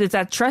 so it's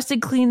that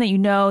trusted clean that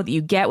that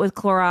you get with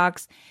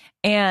Clorox,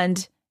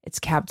 and it's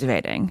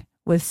captivating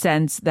with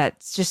scents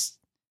that's just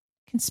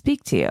can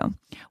speak to you.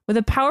 With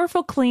a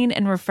powerful, clean,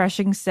 and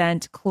refreshing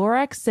scent,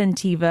 Clorox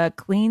Scentiva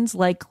cleans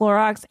like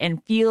Clorox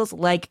and feels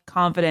like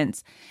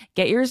confidence.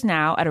 Get yours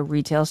now at a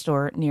retail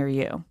store near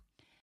you.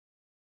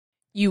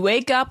 You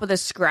wake up with a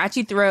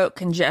scratchy throat,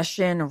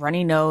 congestion,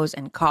 runny nose,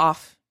 and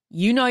cough.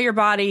 You know your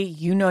body.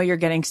 You know you're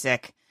getting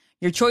sick.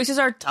 Your choices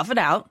are tough it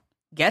out,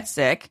 get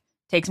sick,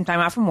 take some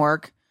time out from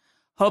work,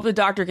 hope the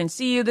doctor can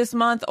see you this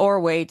month, or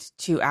wait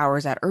 2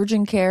 hours at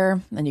urgent care.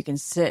 Then you can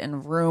sit in a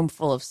room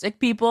full of sick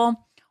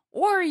people.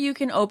 Or you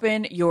can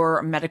open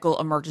your medical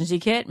emergency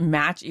kit,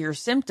 match your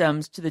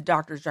symptoms to the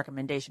doctor's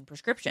recommendation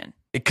prescription.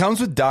 It comes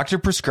with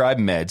doctor-prescribed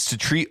meds to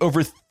treat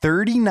over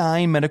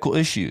 39 medical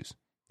issues.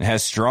 It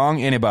has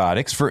strong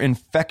antibiotics for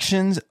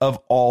infections of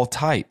all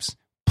types.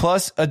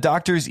 Plus, a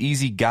doctor's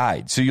easy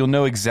guide, so you'll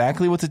know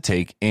exactly what to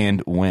take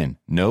and when.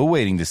 No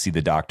waiting to see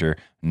the doctor,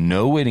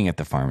 no waiting at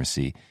the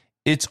pharmacy.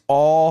 It's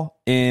all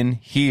in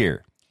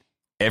here.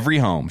 Every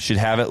home should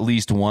have at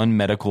least one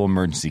medical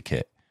emergency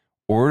kit.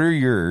 Order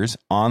yours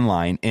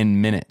online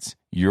in minutes.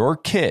 Your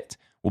kit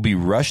will be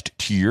rushed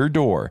to your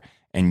door,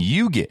 and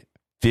you get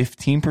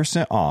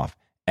 15% off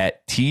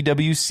at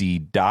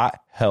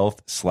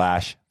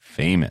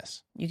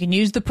twc.health/famous. You can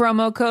use the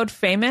promo code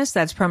FAMOUS.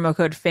 That's promo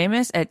code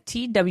FAMOUS at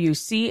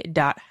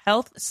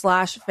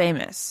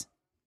twc.health/famous.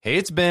 Hey,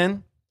 it's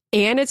Ben.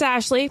 And it's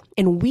Ashley,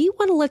 and we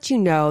want to let you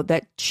know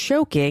that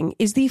choking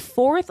is the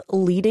 4th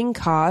leading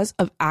cause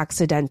of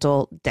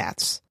accidental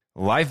deaths.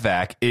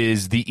 LifeVac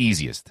is the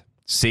easiest,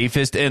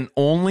 safest, and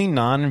only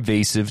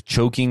non-invasive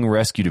choking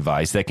rescue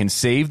device that can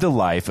save the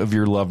life of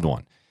your loved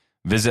one.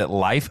 Visit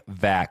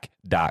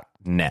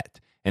lifevac.net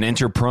and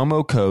enter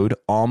promo code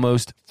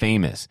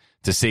ALMOSTFAMOUS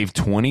to save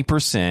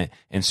 20%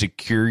 and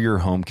secure your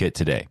home kit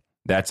today.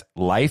 That's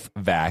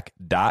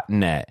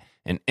lifevac.net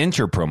and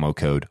enter promo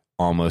code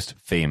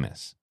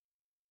ALMOSTFAMOUS.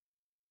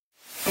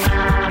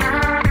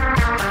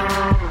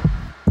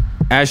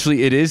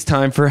 Ashley, it is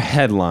time for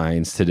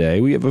headlines today.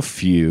 We have a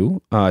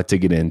few to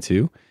get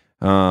into.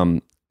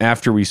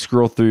 After we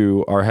scroll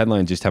through our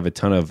headlines, just have a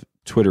ton of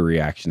Twitter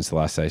reactions to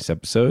last night's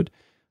episode.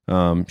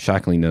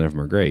 Shockingly, none of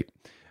them are great.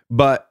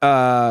 But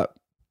the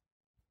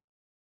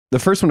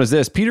first one is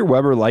this. Peter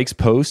Weber likes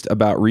post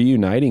about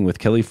reuniting with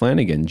Kelly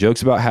Flanagan.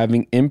 Jokes about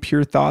having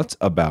impure thoughts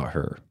about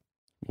her.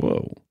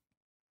 Whoa.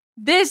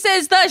 This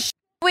is the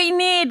we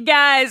need,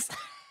 guys.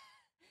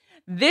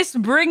 This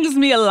brings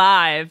me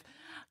alive.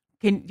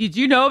 Did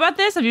you know about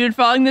this? Have you been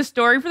following this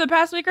story for the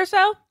past week or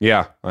so?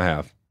 Yeah, I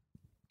have.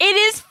 It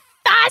is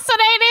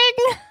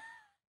fascinating.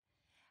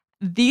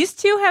 These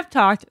two have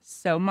talked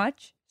so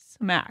much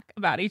smack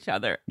about each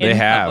other in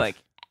public.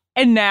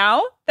 And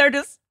now they're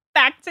just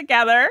back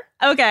together.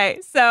 Okay,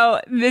 so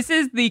this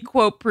is the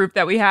quote proof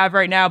that we have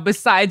right now,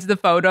 besides the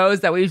photos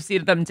that we've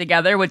seen them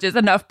together, which is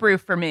enough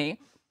proof for me.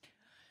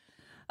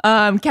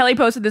 Kelly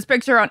posted this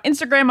picture on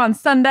Instagram on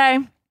Sunday.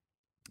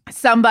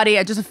 Somebody,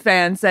 just a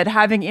fan, said,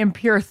 having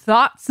impure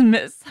thoughts,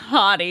 Miss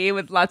Hottie,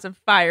 with lots of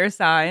fire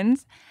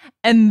signs.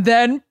 And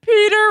then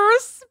Peter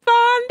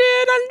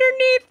responded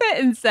underneath it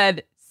and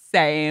said,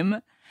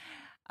 same.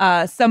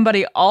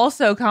 Somebody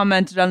also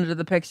commented under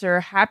the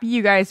picture, happy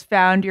you guys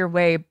found your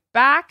way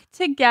back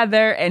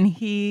together, and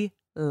he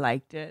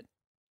liked it.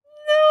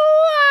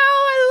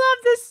 Wow, I love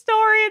this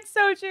story. It's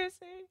so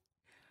juicy.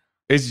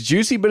 It's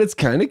juicy, but it's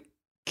kind of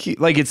cute.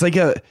 Like, it's like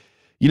a,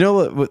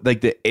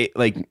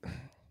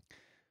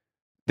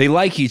 they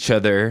like each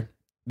other.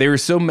 They were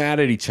so mad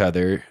at each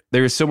other.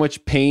 There was so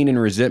much pain and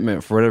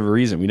resentment for whatever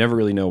reason. We never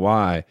really know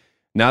why.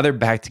 Now they're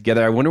back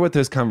together. I wonder what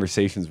those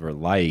conversations were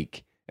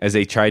like as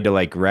they tried to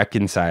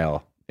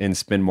reconcile and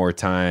spend more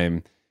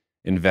time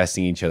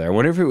investing in each other. I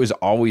wonder if it was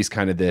always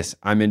kind of this,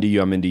 I'm into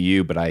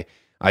you, but I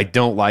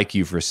don't like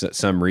you for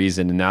some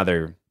reason. And now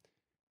they're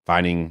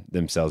finding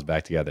themselves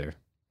back together.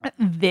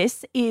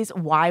 This is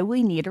why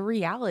we need a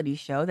reality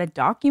show that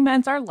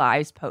documents our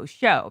lives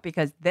post-show,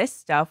 because this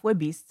stuff would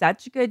be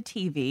such good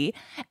TV.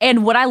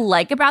 And what I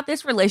like about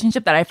this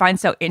relationship that I find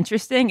so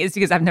interesting is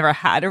because I've never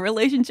had a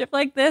relationship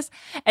like this.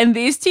 And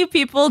these two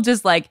people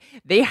just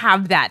they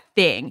have that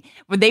thing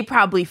where they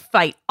probably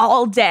fight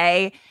all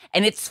day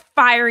and it's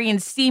fiery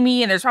and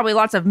steamy and there's probably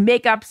lots of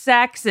makeup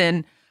sex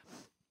and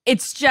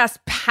it's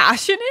just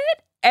passionate.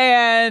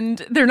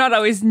 and they're not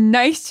always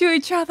nice to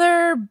each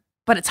other,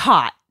 but it's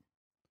hot.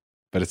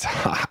 But it's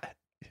hot.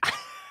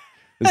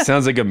 It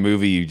sounds like a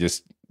movie you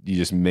just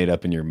made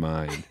up in your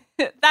mind.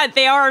 That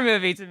they are a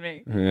movie to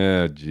me.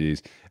 Oh,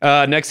 geez.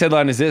 Next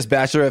headline is this.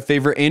 Bachelorette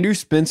favorite Andrew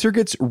Spencer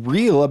gets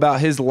real about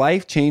his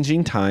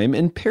life-changing time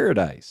in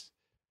paradise.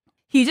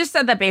 He just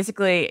said that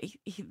basically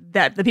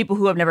that the people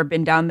who have never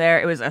been down there,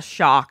 it was a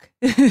shock.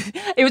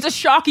 It was a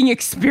shocking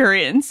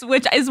experience,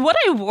 which is what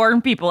I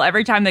warn people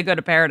every time they go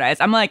to paradise.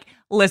 I'm like,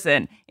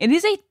 listen, it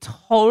is a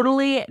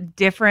totally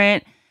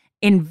different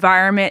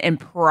environment and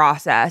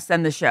process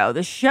than the show.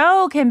 The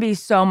show can be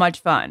so much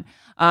fun.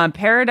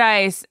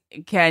 Paradise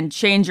can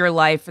change your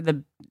life for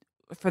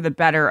the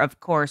better, of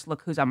course.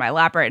 Look who's on my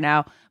lap right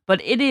now.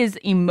 But it is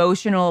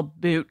emotional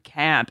boot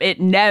camp. It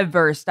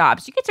never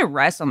stops. You get to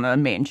rest on the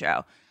main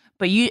show,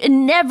 but it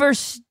never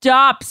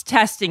stops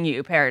testing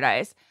you,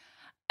 Paradise.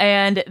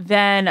 And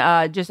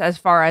then just as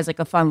far as like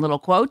a fun little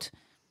quote,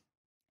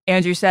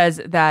 Andrew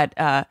says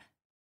that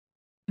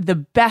the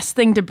best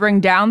thing to bring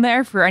down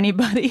there for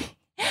anybody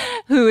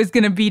who is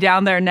going to be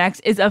down there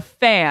next is a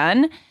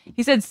fan.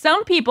 He said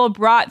some people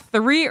brought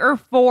 3 or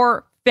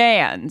 4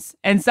 fans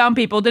and some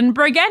people didn't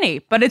bring any,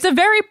 but it's a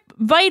very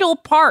vital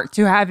part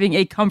to having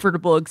a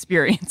comfortable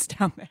experience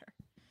down there.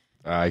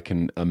 I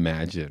can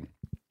imagine.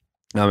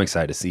 I'm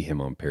excited to see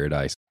him on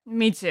Paradise.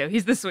 Me too.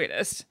 He's the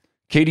sweetest.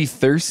 Katie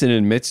Thurston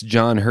admits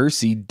John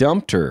Hersey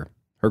dumped her.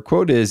 Her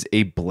quote is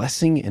a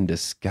blessing in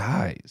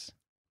disguise.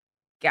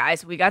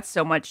 Guys, we got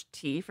so much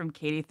tea from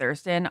Katie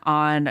Thurston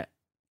on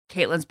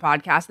Caitlin's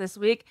podcast this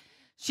week.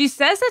 She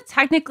says that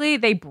technically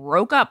they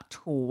broke up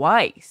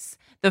twice.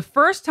 The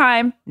first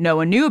time, no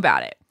one knew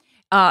about it.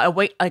 A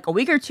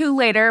week or two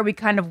later, we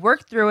kind of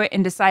worked through it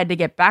and decided to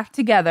get back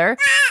together.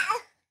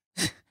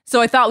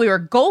 So I thought we were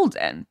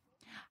golden.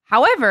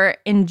 However,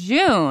 in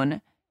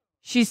June,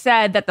 she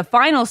said that the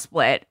final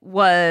split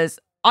was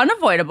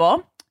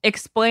unavoidable,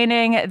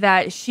 explaining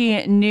that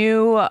she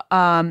knew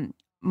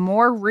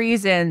more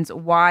reasons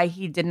why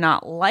he did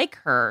not like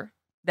her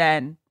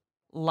than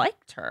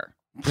liked her.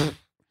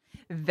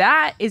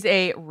 That is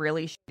a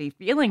really shitty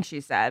feeling,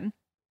 she said.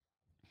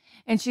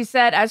 And she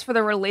said, as for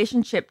the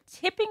relationship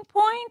tipping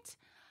point,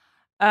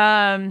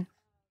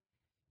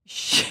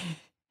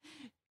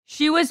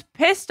 she was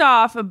pissed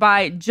off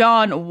by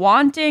John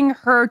wanting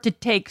her to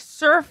take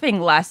surfing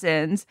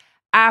lessons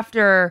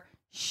after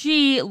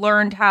she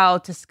learned how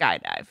to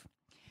skydive.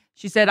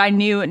 She said, I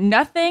knew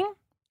nothing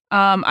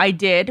I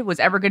did was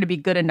ever going to be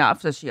good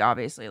enough. So she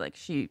obviously,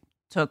 she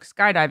took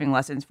skydiving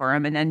lessons for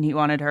him, and then he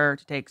wanted her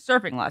to take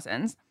surfing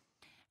lessons.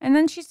 And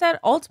then she said,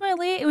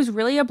 ultimately, it was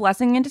really a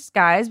blessing in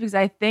disguise because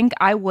I think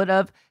I would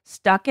have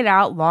stuck it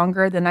out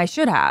longer than I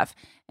should have.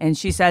 And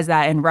she says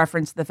that in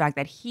reference to the fact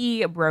that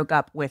he broke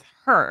up with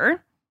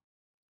her.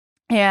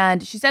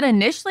 And she said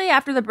initially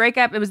after the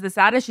breakup, it was the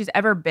saddest she's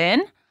ever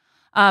been.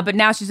 But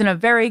now she's in a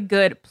very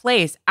good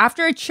place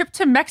after a trip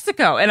to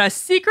Mexico and a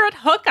secret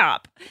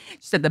hookup.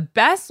 She said the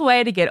best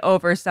way to get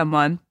over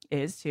someone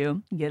is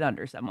to get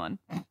under someone.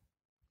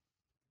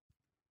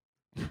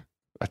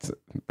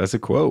 That's a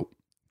quote.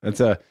 Looks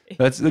like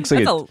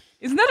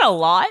isn't that a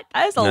lot?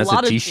 That's a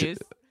lot of juice.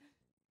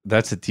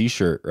 That's a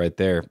t-shirt right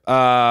there.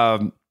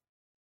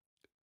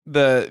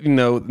 The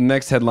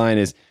next headline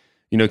is,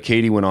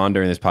 Katie went on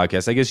during this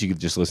podcast. I guess you could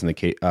just listen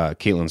to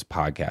Caitlin's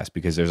podcast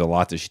because there's a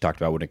lot that she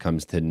talked about when it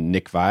comes to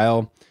Nick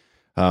Viall,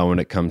 when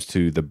it comes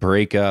to the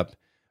breakup,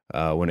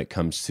 when it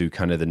comes to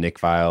kind of the Nick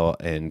Viall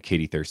and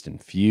Katie Thurston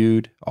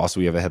feud. Also,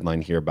 we have a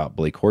headline here about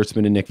Blake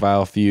Horstmann and Nick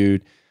Viall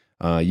feud.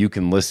 You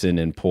can listen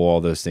and pull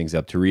all those things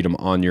up to read them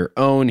on your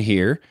own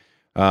here.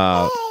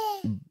 Hello,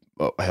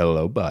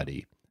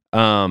 buddy.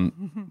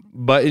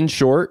 But in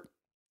short,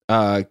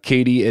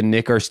 Katie and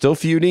Nick are still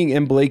feuding,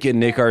 and Blake and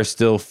Nick are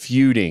still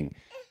feuding.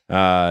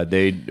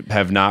 They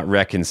have not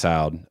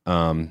reconciled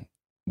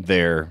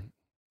their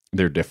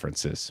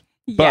differences.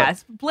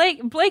 Yes,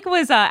 Blake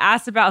was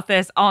asked about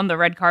this on the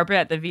red carpet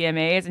at the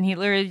VMAs, and he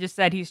literally just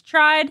said he's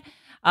tried.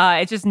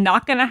 It's just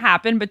not going to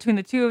happen between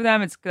the two of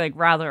them. It's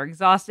rather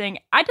exhausting.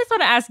 I just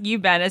want to ask you,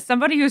 Ben, as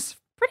somebody who's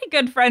pretty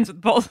good friends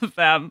with both of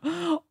them,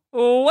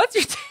 what's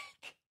your take?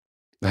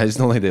 I just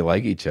don't think they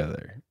like each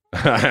other.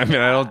 I mean,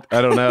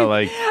 I don't know.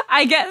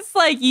 I guess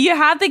you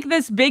have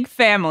this big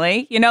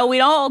family. We're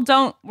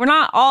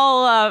not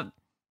all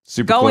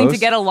super going close to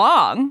get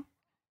along.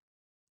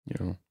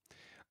 They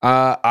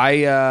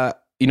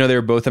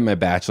were both at my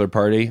bachelor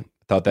party. I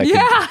thought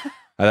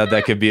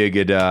that could be a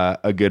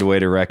good way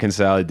to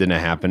reconcile. It didn't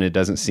happen. It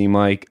doesn't seem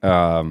like.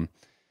 Friends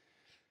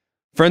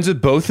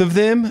with both of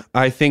them.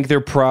 I think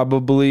they're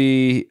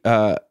probably.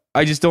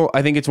 I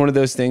think it's one of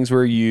those things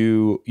where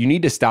you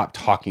need to stop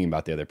talking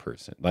about the other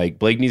person.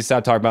 Blake needs to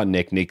stop talking about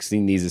Nick. Nick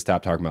needs to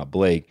stop talking about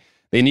Blake.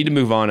 They need to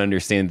move on,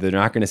 understand that they're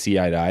not going to see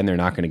eye to eye and they're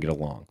not going to get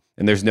along.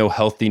 And there's no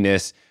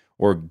healthiness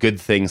or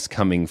good things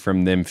coming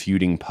from them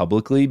feuding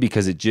publicly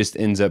because it just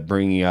ends up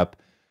bringing up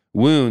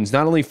wounds,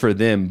 not only for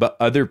them, but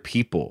other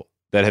people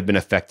that have been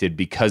affected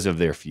because of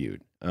their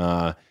feud. And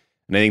I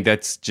think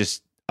that's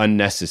just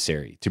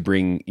unnecessary to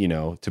bring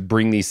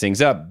these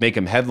things up, make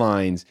them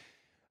headlines.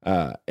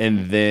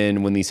 And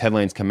then when these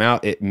headlines come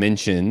out, it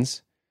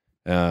mentions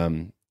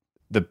the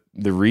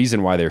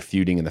reason why they're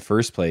feuding in the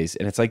first place.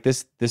 And it's like,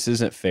 this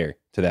isn't fair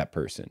to that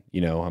person,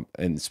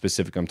 and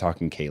specific, I'm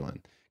talking Kaylin.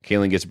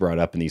 Kaylin gets brought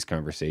up in these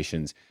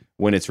conversations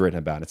when it's written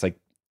about. It's like,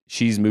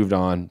 she's moved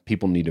on.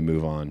 People need to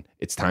move on.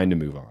 It's time to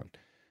move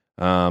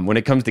on. When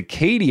it comes to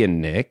Katie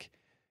and Nick,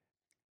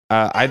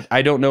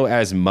 I don't know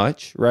as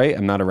much, right?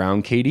 I'm not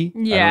around Katie.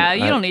 Yeah,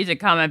 you don't need to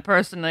comment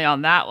personally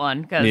on that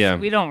one because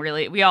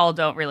we all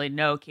don't really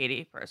know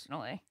Katie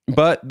personally.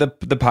 But the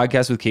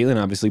podcast with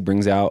Caitlin obviously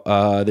brings out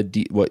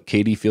what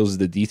Katie feels is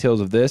the details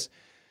of this.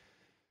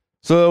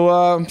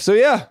 So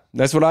yeah,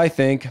 that's what I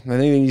think. I think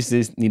they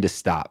just need to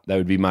stop. That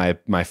would be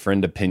my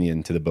friend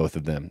opinion to the both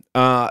of them.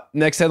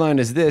 Next headline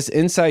is this: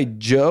 inside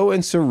Joe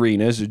and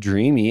Serena's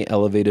dreamy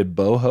elevated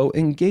boho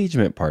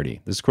engagement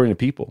party. This is according to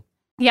People.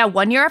 Yeah,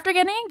 1 year after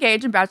getting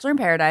engaged in Bachelor in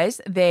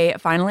Paradise, they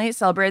finally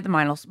celebrated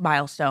the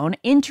milestone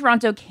in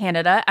Toronto,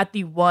 Canada at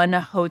the One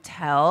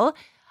Hotel.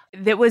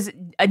 That was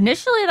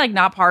initially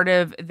not part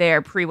of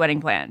their pre-wedding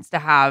plans to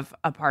have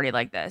a party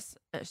like this.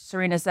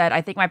 Serena said,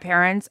 "I think my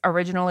parents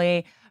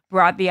originally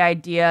brought the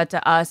idea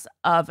to us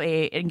of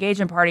a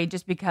engagement party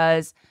just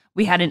because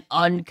we had an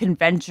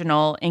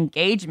unconventional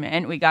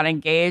engagement. We got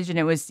engaged and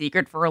it was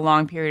secret for a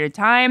long period of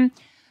time.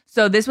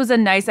 So this was a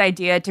nice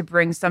idea to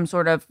bring some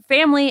sort of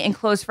family and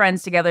close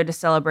friends together to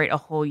celebrate a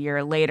whole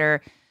year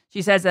later."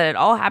 She says that it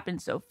all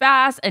happened so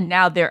fast and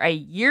now they're a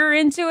year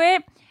into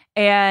it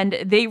and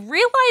they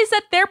realized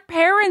that their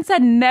parents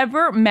had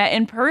never met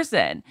in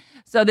person.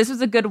 So this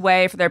was a good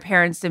way for their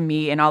parents to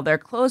meet and all their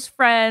close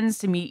friends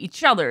to meet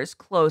each other's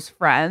close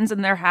friends.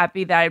 And they're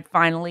happy that it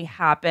finally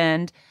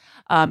happened,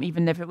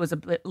 even if it was a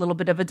little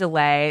bit of a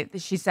delay.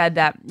 She said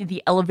that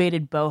the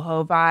elevated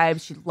boho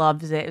vibe, she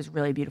loves it. It was a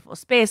really beautiful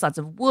space, lots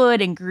of wood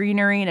and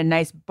greenery and a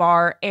nice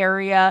bar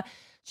area.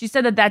 She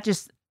said that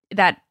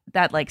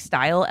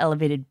style,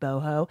 elevated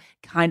boho,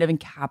 kind of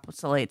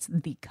encapsulates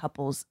the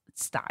couple's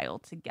style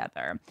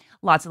together.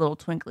 Lots of little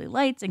twinkly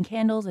lights and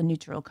candles and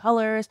neutral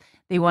colors.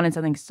 They wanted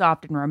something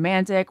soft and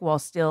romantic while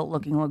still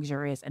looking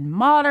luxurious and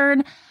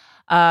modern.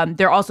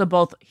 They're also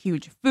both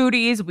huge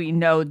foodies. We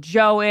know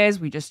Joe is.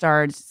 We just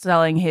started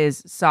selling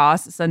his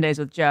sauce, Sundays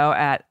with Joe,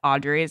 at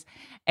Audrey's.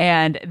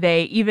 And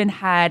they even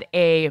had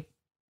a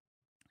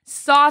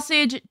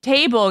sausage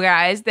table,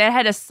 guys, that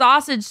had a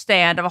sausage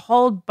stand of a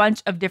whole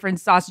bunch of different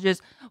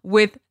sausages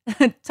with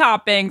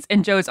toppings.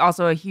 And Joe's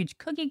also a huge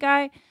cookie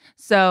guy.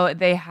 So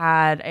they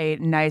had a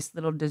nice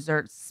little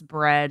dessert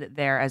spread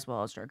there as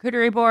well as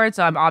charcuterie board.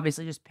 So I'm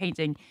obviously just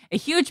painting a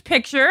huge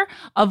picture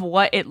of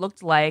what it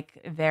looked like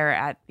there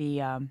at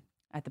the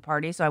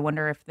party. So I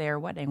wonder if their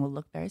wedding will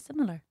look very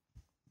similar.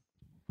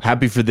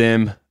 Happy for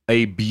them.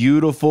 A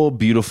beautiful,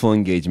 beautiful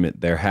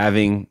engagement they're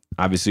having.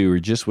 Obviously, we were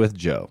just with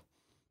Joe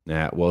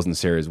at Wells and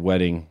Sarah's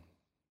wedding.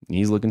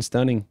 He's looking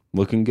stunning,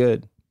 looking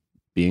good,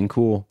 being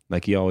cool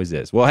like he always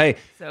is. Well, hey,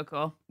 so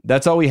cool.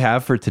 That's all we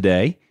have for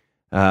today.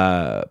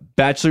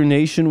 Bachelor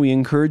Nation, we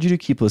encourage you to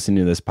keep listening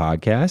to this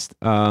podcast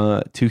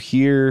to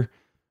hear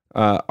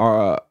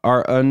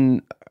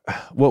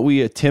what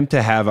we attempt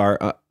to have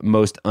our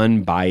most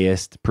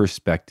unbiased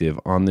perspective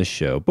on the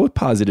show, both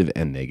positive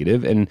and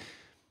negative. And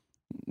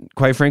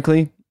quite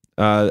frankly,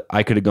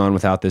 I could have gone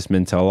without this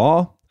men tell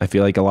all. I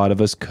feel like a lot of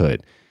us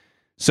could.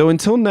 So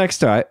until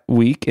next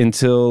week,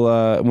 until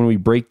when we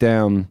break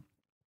down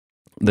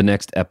the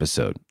next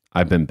episode,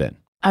 I've been Ben.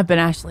 I've been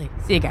Ashley.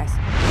 See you guys.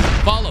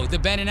 Follow the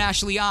Ben and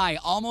Ashley I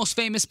Almost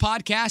Famous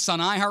podcast on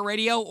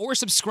iHeartRadio or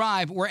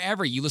subscribe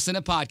wherever you listen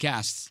to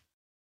podcasts.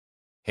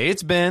 Hey,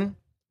 it's Ben.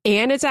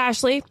 And it's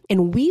Ashley.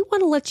 And we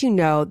want to let you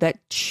know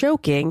that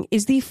choking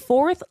is the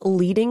 4th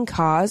leading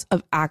cause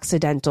of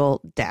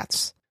accidental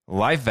deaths.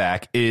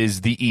 LifeVac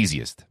is the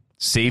easiest,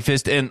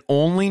 safest, and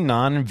only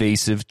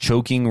non-invasive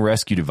choking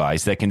rescue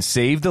device that can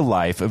save the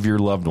life of your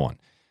loved one.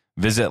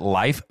 Visit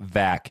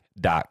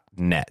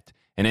lifevac.net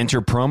and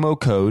enter promo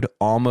code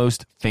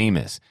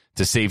ALMOSTFAMOUS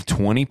to save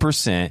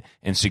 20%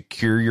 and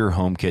secure your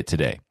home kit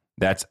today.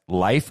 That's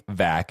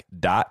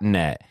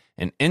lifevac.net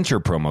and enter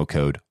promo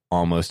code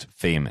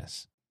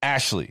ALMOSTFAMOUS.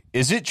 Ashley,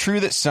 is it true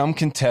that some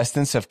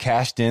contestants have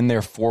cashed in their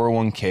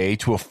 401k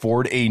to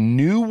afford a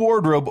new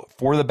wardrobe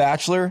for The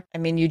Bachelor? I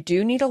mean, you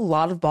do need a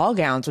lot of ball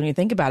gowns when you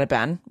think about it,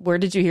 Ben. Where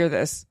did you hear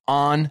this?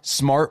 On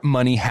Smart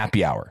Money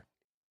Happy Hour.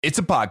 It's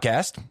a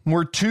podcast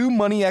where two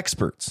money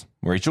experts,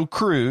 Rachel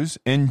Cruz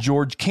and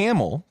George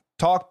Camel,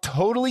 talk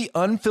totally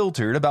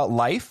unfiltered about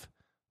life,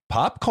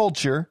 pop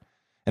culture,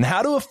 and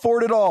how to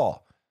afford it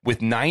all, with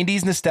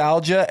 90s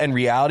nostalgia and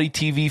reality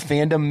TV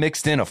fandom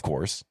mixed in, of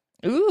course.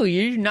 Ooh,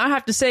 you do not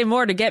have to say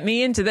more to get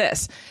me into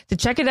this. To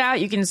check it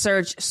out, you can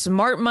search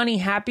Smart Money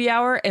Happy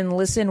Hour and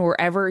listen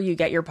wherever you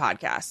get your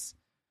podcasts.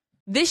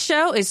 This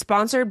show is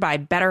sponsored by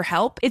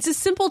BetterHelp. It's a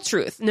simple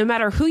truth. No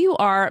matter who you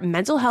are,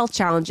 mental health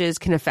challenges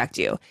can affect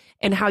you,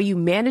 and how you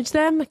manage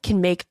them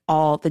can make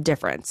all the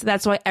difference.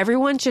 That's why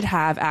everyone should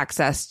have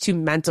access to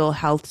mental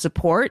health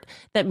support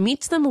that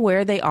meets them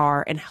where they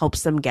are and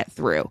helps them get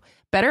through.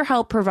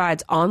 BetterHelp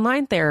provides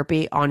online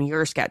therapy on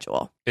your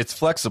schedule. It's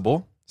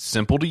flexible,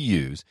 simple to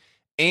use,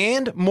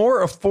 and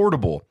more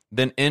affordable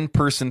than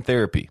in-person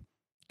therapy.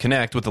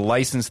 Connect with a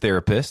licensed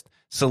therapist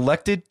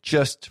selected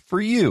just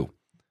for you.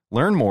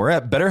 Learn more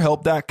at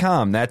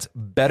BetterHelp.com. That's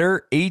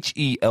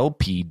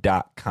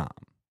BetterHelp.com.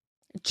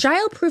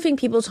 Childproofing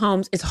people's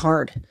homes is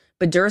hard,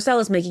 but Duracell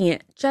is making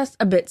it just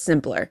a bit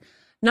simpler.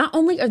 Not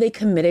only are they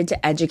committed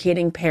to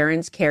educating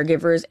parents,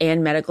 caregivers,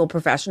 and medical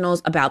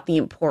professionals about the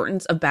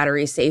importance of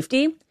battery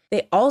safety,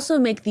 they also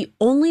make the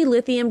only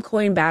lithium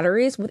coin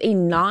batteries with a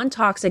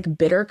non-toxic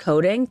bitter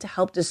coating to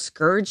help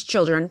discourage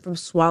children from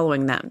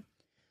swallowing them.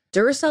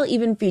 Duracell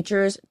even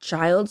features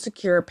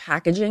child-secure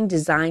packaging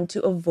designed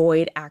to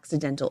avoid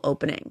accidental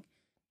opening.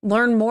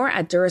 Learn more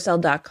at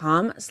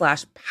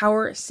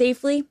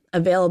Duracell.com/powersafely,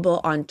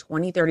 available on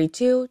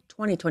 2032,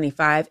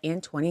 2025,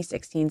 and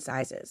 2016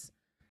 sizes.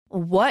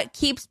 What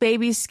keeps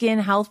baby's skin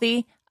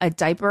healthy? A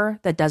diaper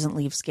that doesn't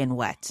leave skin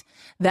wet.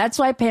 That's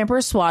why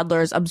Pampers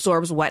Swaddlers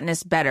absorbs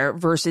wetness better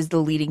versus the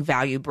leading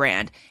value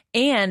brand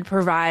and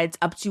provides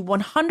up to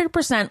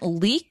 100%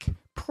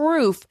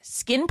 leak-proof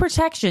skin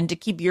protection to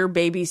keep your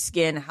baby's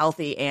skin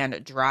healthy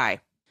and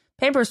dry.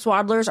 Pampers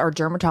Swaddlers are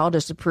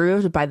dermatologist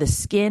approved by the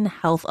Skin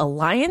Health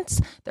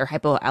Alliance. They're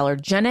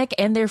hypoallergenic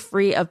and they're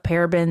free of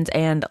parabens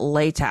and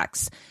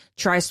latex.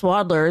 Try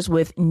Swaddlers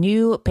with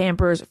new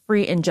Pampers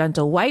Free and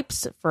Gentle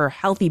wipes for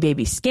healthy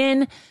baby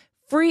skin.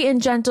 Free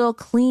and Gentle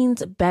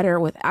cleans better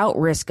without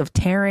risk of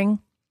tearing.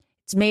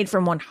 It's made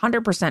from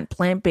 100%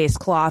 plant-based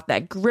cloth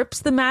that grips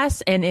the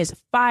mess and is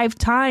 5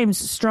 times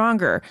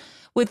stronger.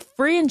 With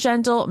Free and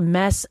Gentle,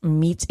 mess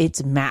meets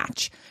its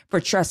match. For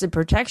trusted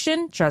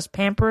protection, trust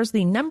Pampers,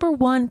 the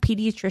 #1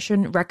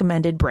 pediatrician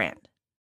recommended brand.